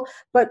people,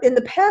 but in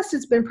the past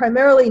it's been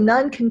primarily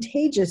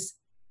non-contagious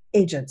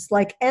agents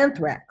like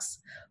anthrax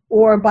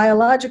or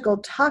biological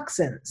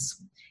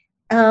toxins.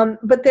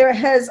 But there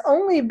has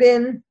only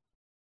been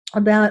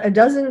about a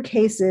dozen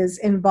cases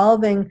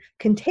involving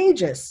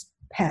contagious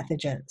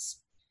pathogens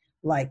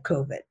like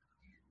COVID.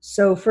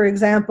 So, for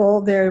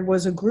example, there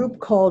was a group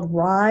called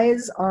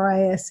RISE,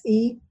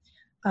 R-I-S-E.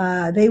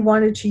 They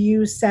wanted to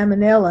use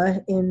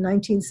salmonella in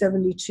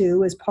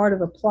 1972 as part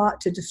of a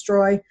plot to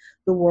destroy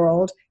the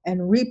world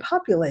and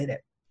repopulate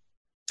it.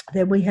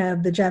 Then we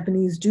have the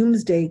Japanese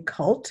Doomsday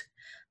Cult,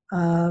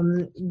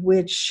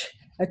 which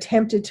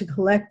attempted to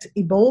collect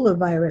Ebola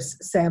virus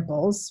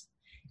samples,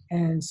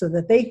 and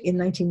in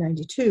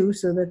 1992,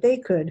 so that they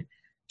could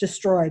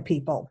destroy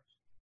people.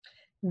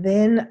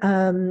 Then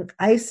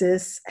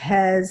ISIS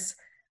has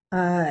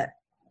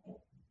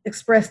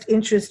expressed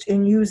interest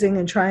in using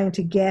and trying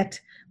to get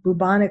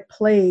bubonic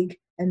plague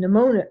and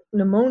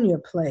pneumonia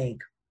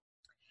plague.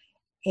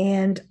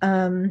 And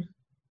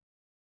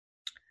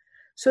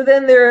so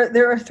then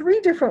there are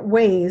 3 different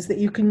ways that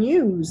you can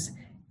use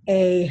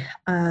a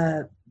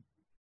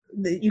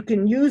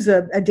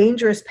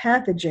dangerous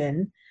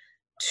pathogen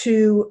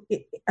to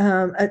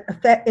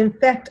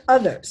infect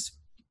others.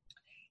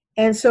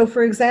 And so,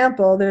 for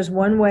example, there's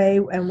one way,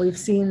 and we've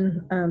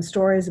seen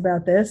stories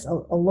about this,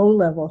 a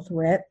low-level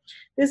threat.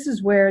 This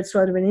is where it's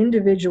sort of an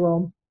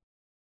individual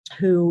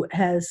who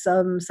has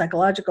some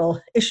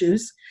psychological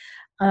issues,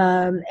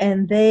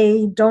 and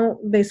they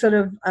sort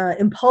of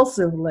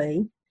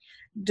impulsively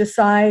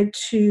decide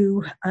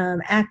to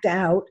act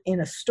out in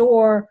a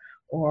store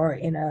or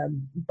in a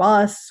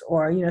bus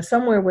or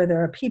somewhere where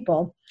there are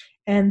people,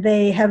 and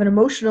they have an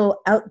emotional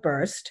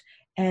outburst.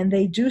 And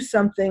they do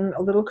something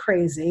a little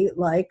crazy,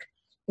 like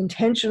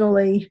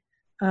intentionally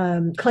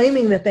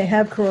claiming that they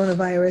have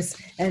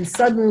coronavirus and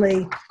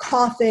suddenly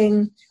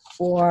coughing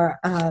or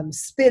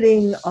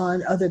spitting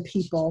on other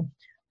people,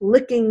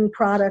 licking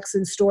products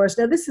in stores.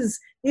 Now,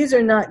 these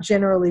are not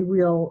generally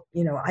real,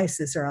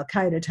 ISIS or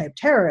Al-Qaeda type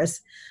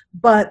terrorists,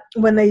 but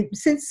when they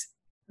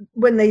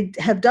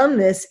have done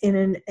this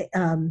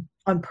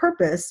on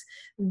purpose,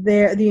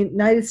 the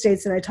United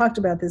States, and I talked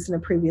about this in a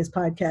previous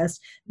podcast,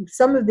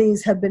 some of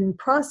these have been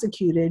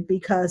prosecuted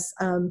because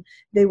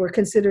they were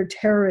considered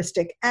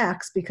terroristic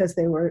acts because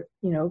they were,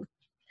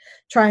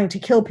 trying to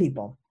kill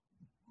people.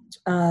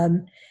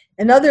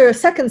 Another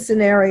second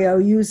scenario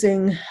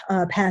using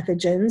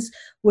pathogens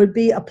would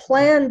be a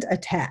planned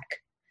attack,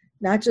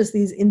 not just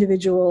these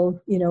individual,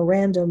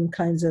 random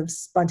kinds of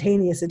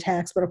spontaneous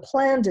attacks, but a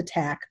planned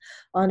attack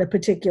on a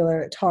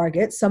particular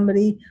target.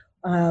 Somebody,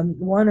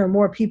 one or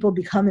more people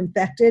become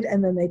infected,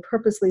 and then they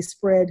purposely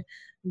spread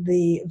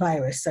the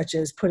virus, such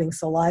as putting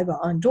saliva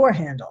on door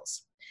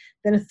handles.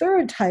 Then a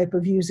third type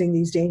of using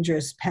these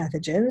dangerous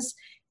pathogens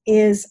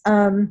is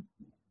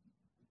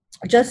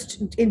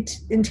just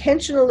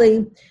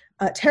intentionally,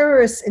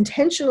 terrorists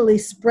intentionally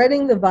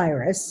spreading the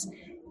virus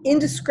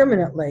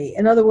indiscriminately.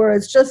 In other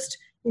words, just,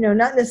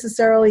 not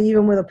necessarily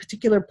even with a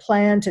particular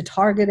plan to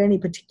target any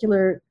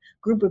particular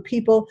group of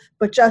people,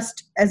 but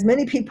just as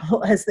many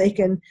people as they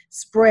can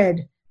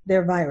spread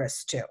their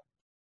virus to.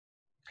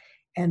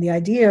 And the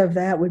idea of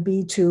that would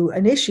be to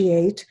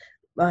initiate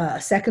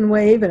a second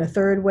wave and a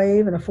third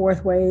wave and a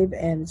fourth wave,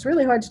 and it's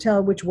really hard to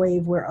tell which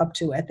wave we're up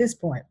to at this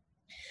point.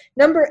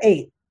 Number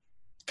 8,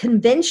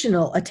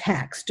 conventional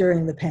attacks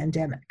during the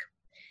pandemic.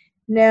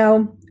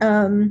 Now,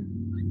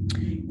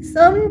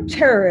 some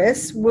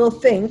terrorists will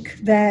think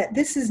that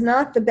this is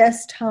not the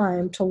best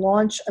time to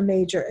launch a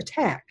major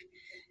attack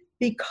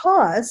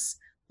because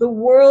the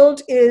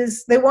world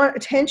they want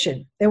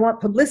attention, they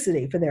want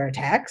publicity for their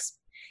attacks.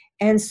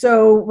 And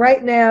so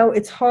right now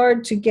it's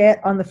hard to get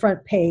on the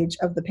front page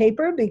of the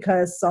paper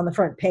because on the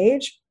front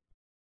page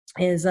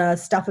is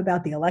stuff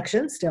about the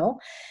election still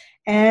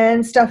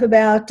and stuff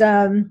about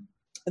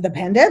the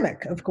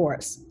pandemic, of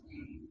course.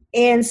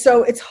 And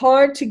so it's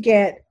hard to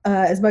get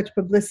as much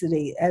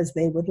publicity as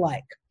they would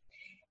like.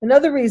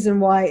 Another reason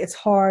why it's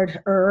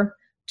harder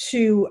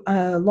to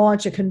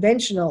launch a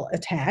conventional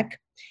attack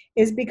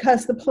is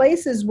because the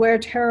places where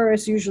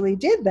terrorists usually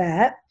did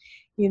that,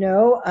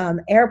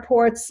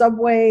 airports,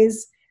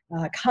 subways,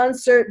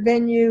 concert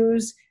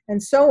venues,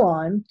 and so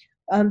on,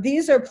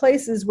 these are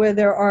places where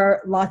there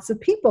are lots of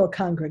people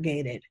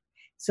congregated,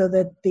 so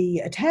that the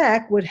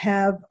attack would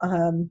have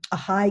a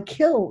high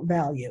kill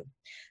value.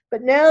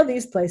 But now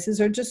these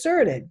places are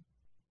deserted.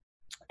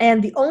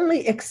 And the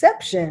only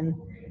exception,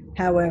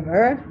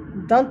 however,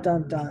 dun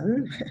dun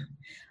dun,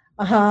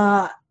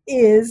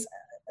 is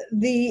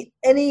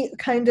any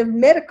kind of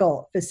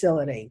medical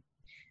facility.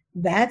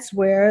 That's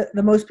where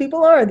the most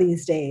people are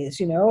these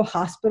days,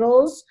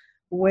 hospitals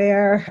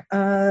where,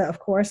 of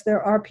course,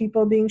 there are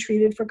people being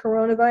treated for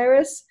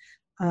coronavirus,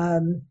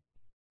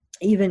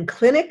 even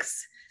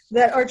clinics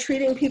that are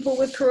treating people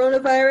with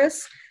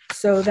coronavirus.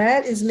 So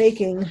that is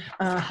making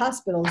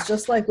hospitals,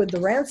 just like with the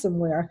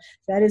ransomware,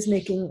 that is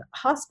making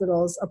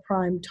hospitals a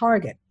prime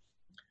target.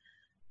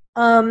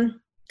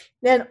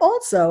 Then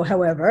also,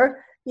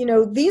 however,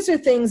 these are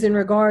things in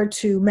regard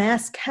to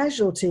mass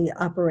casualty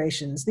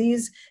operations.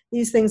 These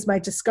things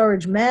might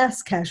discourage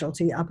mass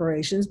casualty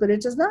operations, but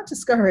it does not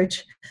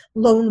discourage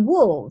lone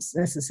wolves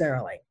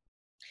necessarily.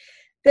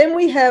 Then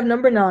we have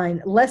number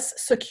 9,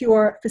 less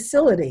secure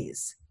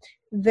facilities.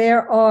 There's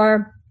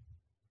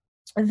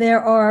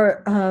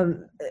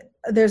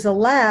a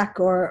lack,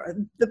 or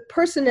the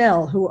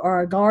personnel who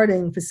are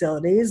guarding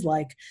facilities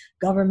like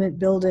government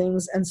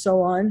buildings and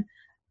so on,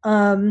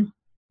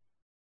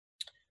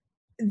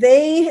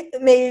 they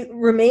may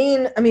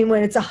remain,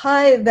 when it's a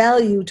high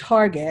value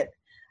target,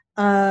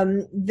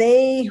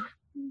 they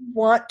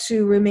want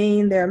to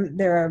remain,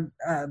 their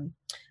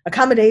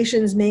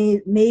accommodations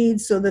made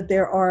so that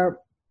there are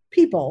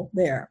people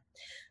there.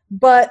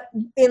 But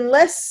in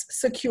less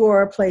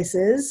secure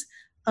places,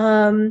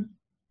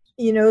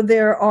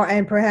 there are,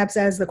 and perhaps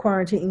as the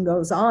quarantine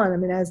goes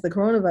on, as the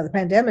coronavirus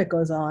pandemic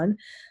goes on,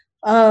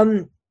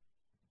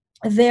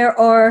 there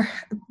are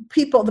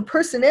people, the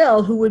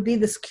personnel who would be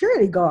the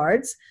security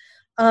guards,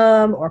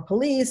 or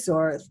police,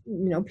 or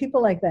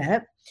people like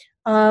that.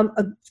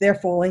 They're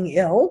falling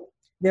ill.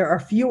 There are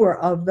fewer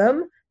of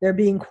them. They're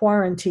being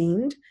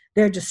quarantined.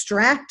 They're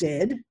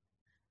distracted,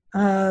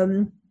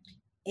 so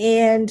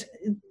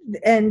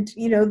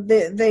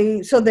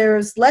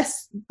there's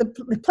less.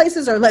 The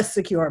places are less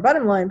secure.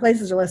 Bottom line,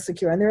 places are less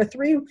secure, and there are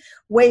 3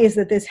 ways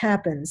that this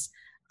happens.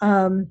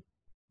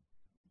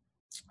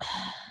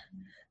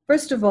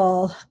 First of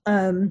all,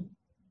 there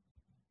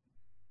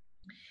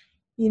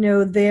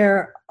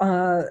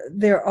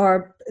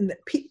are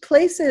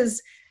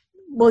places.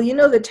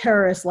 Well, the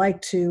terrorists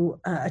like to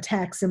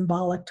attack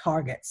symbolic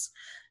targets.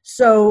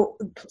 So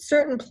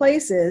certain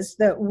places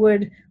that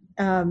would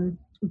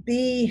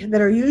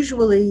that are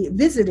usually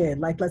visited,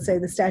 like let's say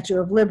the Statue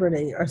of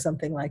Liberty or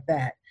something like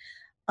that.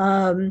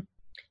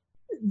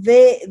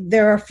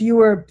 There are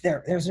fewer.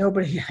 There's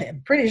nobody.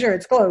 I'm pretty sure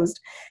it's closed,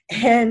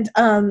 and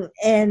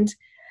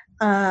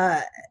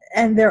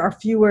there are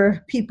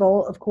fewer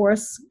people, of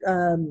course,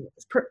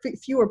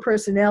 fewer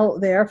personnel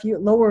there,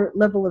 lower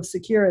level of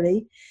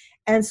security.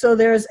 And so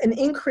there's an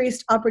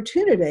increased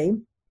opportunity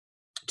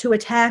to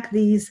attack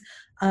these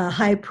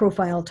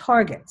high-profile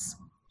targets.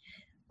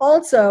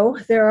 Also,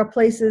 there are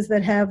places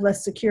that have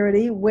less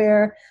security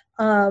where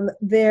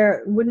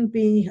there wouldn't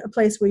be a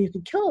place where you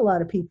could kill a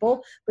lot of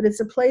people, but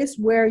it's a place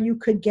where you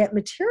could get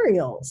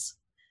materials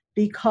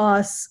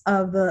because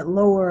of the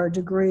lower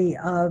degree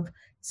of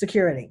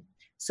security.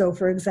 So,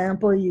 for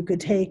example, you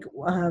could take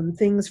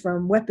things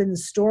from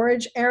weapons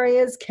storage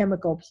areas,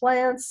 chemical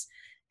plants,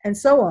 and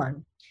so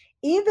on.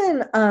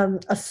 Even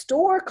a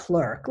store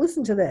clerk,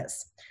 listen to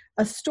this,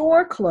 a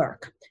store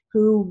clerk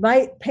who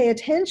might pay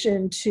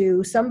attention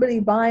to somebody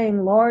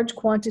buying large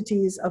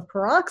quantities of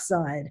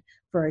peroxide,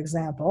 for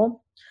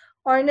example,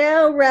 are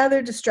now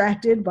rather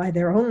distracted by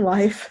their own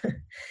life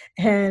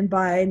and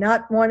by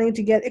not wanting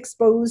to get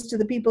exposed to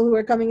the people who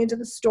are coming into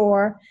the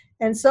store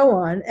and so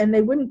on, and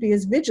they wouldn't be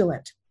as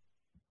vigilant.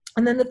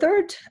 And then the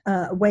third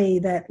way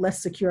that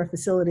less secure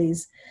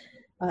facilities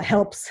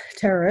helps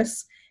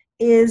terrorists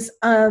is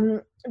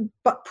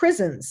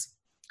prisons.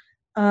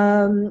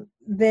 Because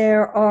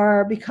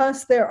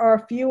there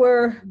are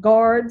fewer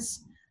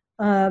guards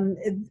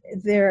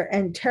there,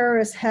 and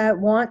terrorists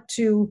want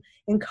to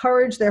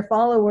encourage their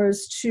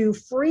followers to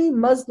free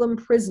Muslim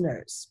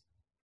prisoners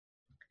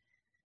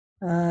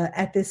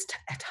at this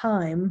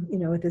time,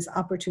 at this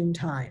opportune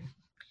time.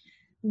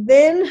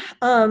 Then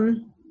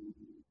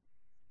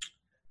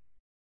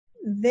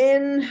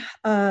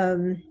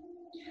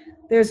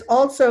there's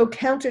also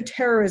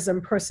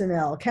counterterrorism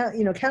personnel.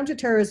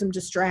 Counterterrorism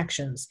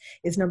distractions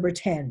is number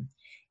 10.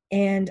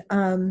 And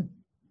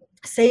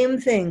same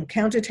thing,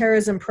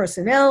 counterterrorism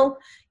personnel,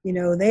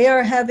 they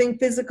are having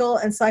physical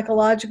and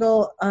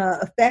psychological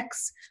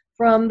effects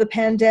from the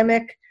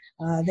pandemic.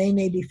 They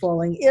may be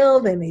falling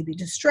ill, they may be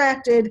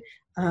distracted,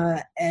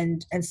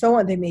 and so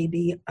on. They may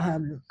be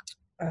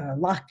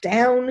locked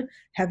down,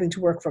 having to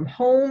work from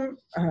home.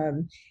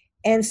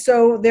 And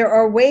so there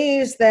are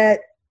ways that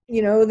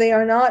they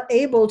are not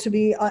able to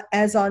be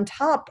as on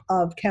top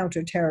of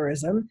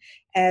counterterrorism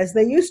as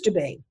they used to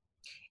be.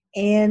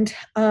 And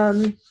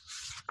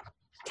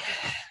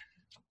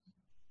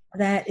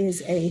that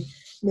is a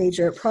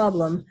major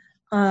problem.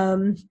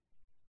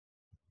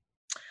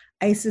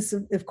 ISIS,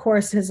 of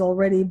course, has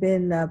already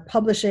been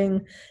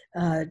publishing,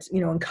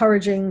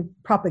 encouraging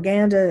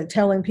propaganda,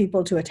 telling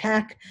people to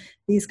attack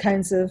these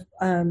kinds of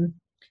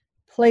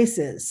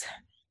places.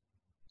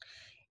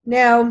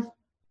 Now,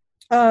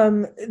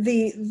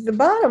 the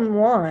bottom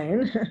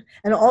line,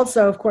 and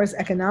also, of course,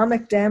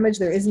 economic damage,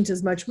 there isn't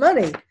as much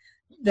money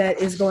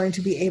that is going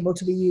to be able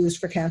to be used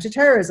for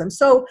counterterrorism.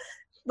 So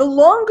the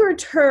longer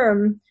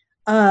term,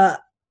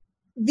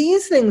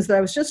 these things that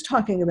I was just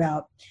talking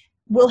about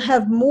will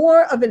have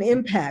more of an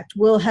impact,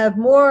 will have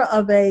more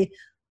of a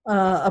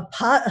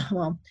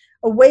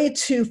way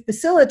to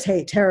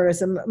facilitate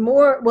terrorism,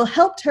 will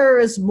help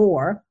terrorists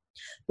more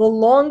the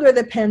longer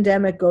the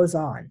pandemic goes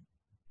on.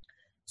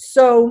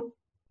 So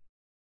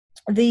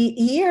the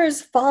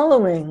years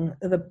following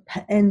the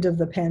end of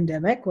the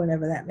pandemic,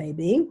 whenever that may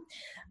be,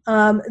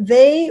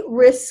 they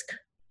risk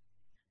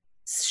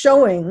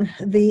showing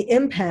the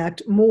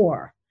impact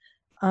more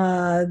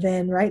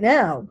than right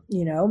now.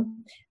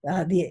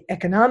 The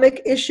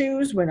economic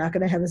issues, we're not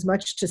going to have as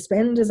much to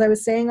spend, as I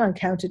was saying, on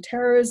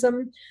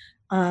counterterrorism.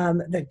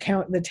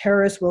 The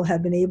terrorists will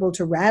have been able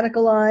to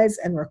radicalize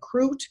and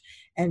recruit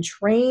and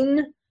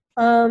train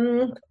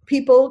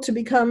people to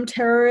become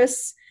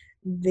terrorists.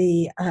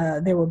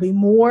 There will be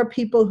more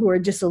people who are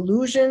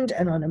disillusioned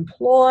and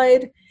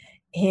unemployed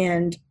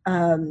and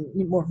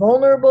more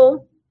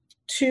vulnerable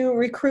to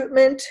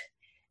recruitment.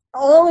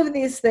 All of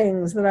these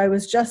things that I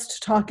was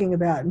just talking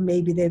about, and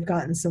maybe they've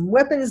gotten some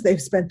weapons, they've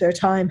spent their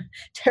time,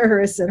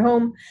 terrorists at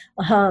home,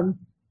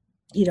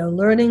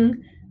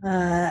 learning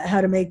how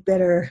to make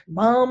better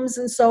bombs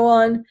and so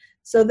on.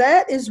 So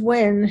that is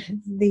when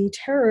the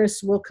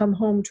terrorists will come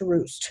home to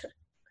roost.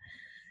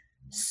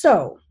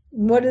 So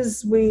what do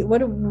we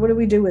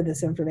do with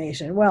this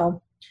information?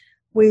 Well,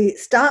 we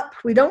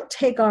don't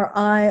take our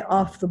eye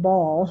off the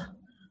ball,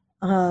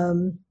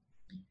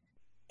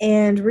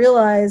 and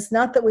realize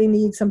not that we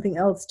need something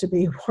else to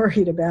be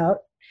worried about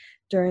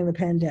during the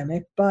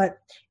pandemic, but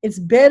it's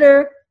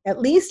better, at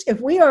least if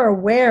we are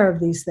aware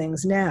of these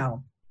things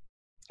now,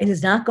 it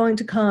is not going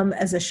to come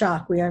as a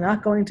shock. We are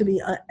not going to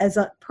be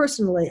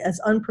personally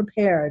as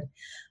unprepared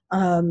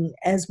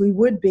as we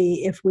would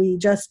be if we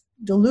just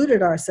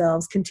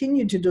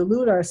continued to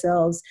delude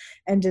ourselves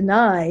and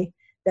deny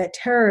that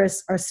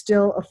terrorists are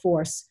still a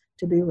force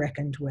to be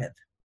reckoned with.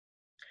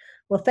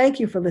 Well, thank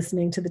you for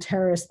listening to the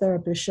Terrorist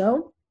Therapist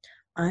Show.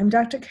 I'm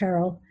Dr.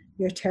 Carol,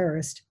 your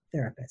terrorist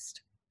therapist.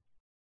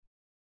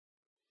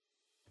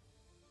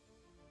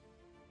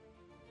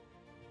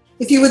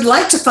 If you would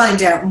like to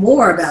find out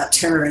more about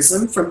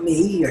terrorism from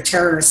me, your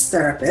terrorist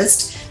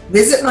therapist,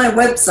 visit my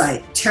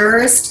website,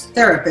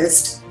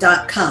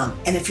 terroristtherapist.com.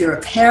 And if you're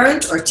a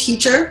parent or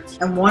teacher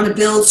and want to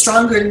build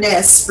stronger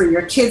nests for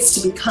your kids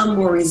to become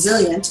more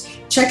resilient,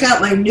 check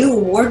out my new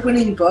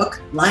award-winning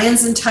book,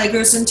 Lions and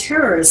Tigers and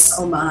Terrorists,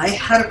 Oh My,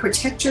 How to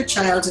Protect Your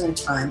Child in a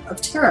Time of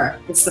Terror.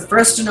 It's the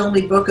first and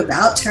only book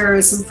about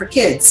terrorism for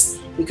kids.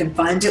 You can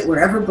find it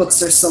wherever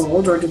books are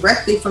sold or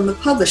directly from the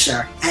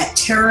publisher at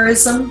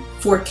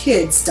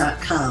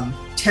terrorismforkids.com.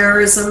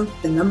 Terrorism,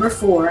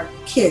 4,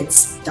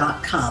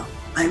 kids.com.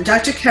 I'm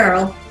Dr.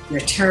 Carol,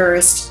 your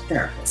terrorist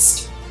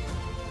therapist.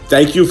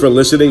 Thank you for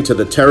listening to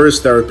the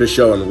Terrorist Therapist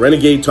Show on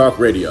Renegade Talk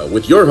Radio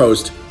with your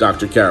host,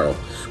 Dr. Carol.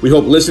 We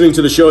hope listening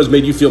to the show has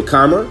made you feel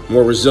calmer,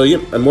 more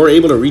resilient, and more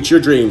able to reach your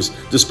dreams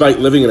despite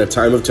living in a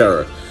time of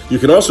terror. You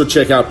can also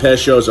check out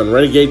past shows on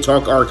Renegade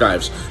Talk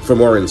Archives for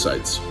more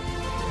insights.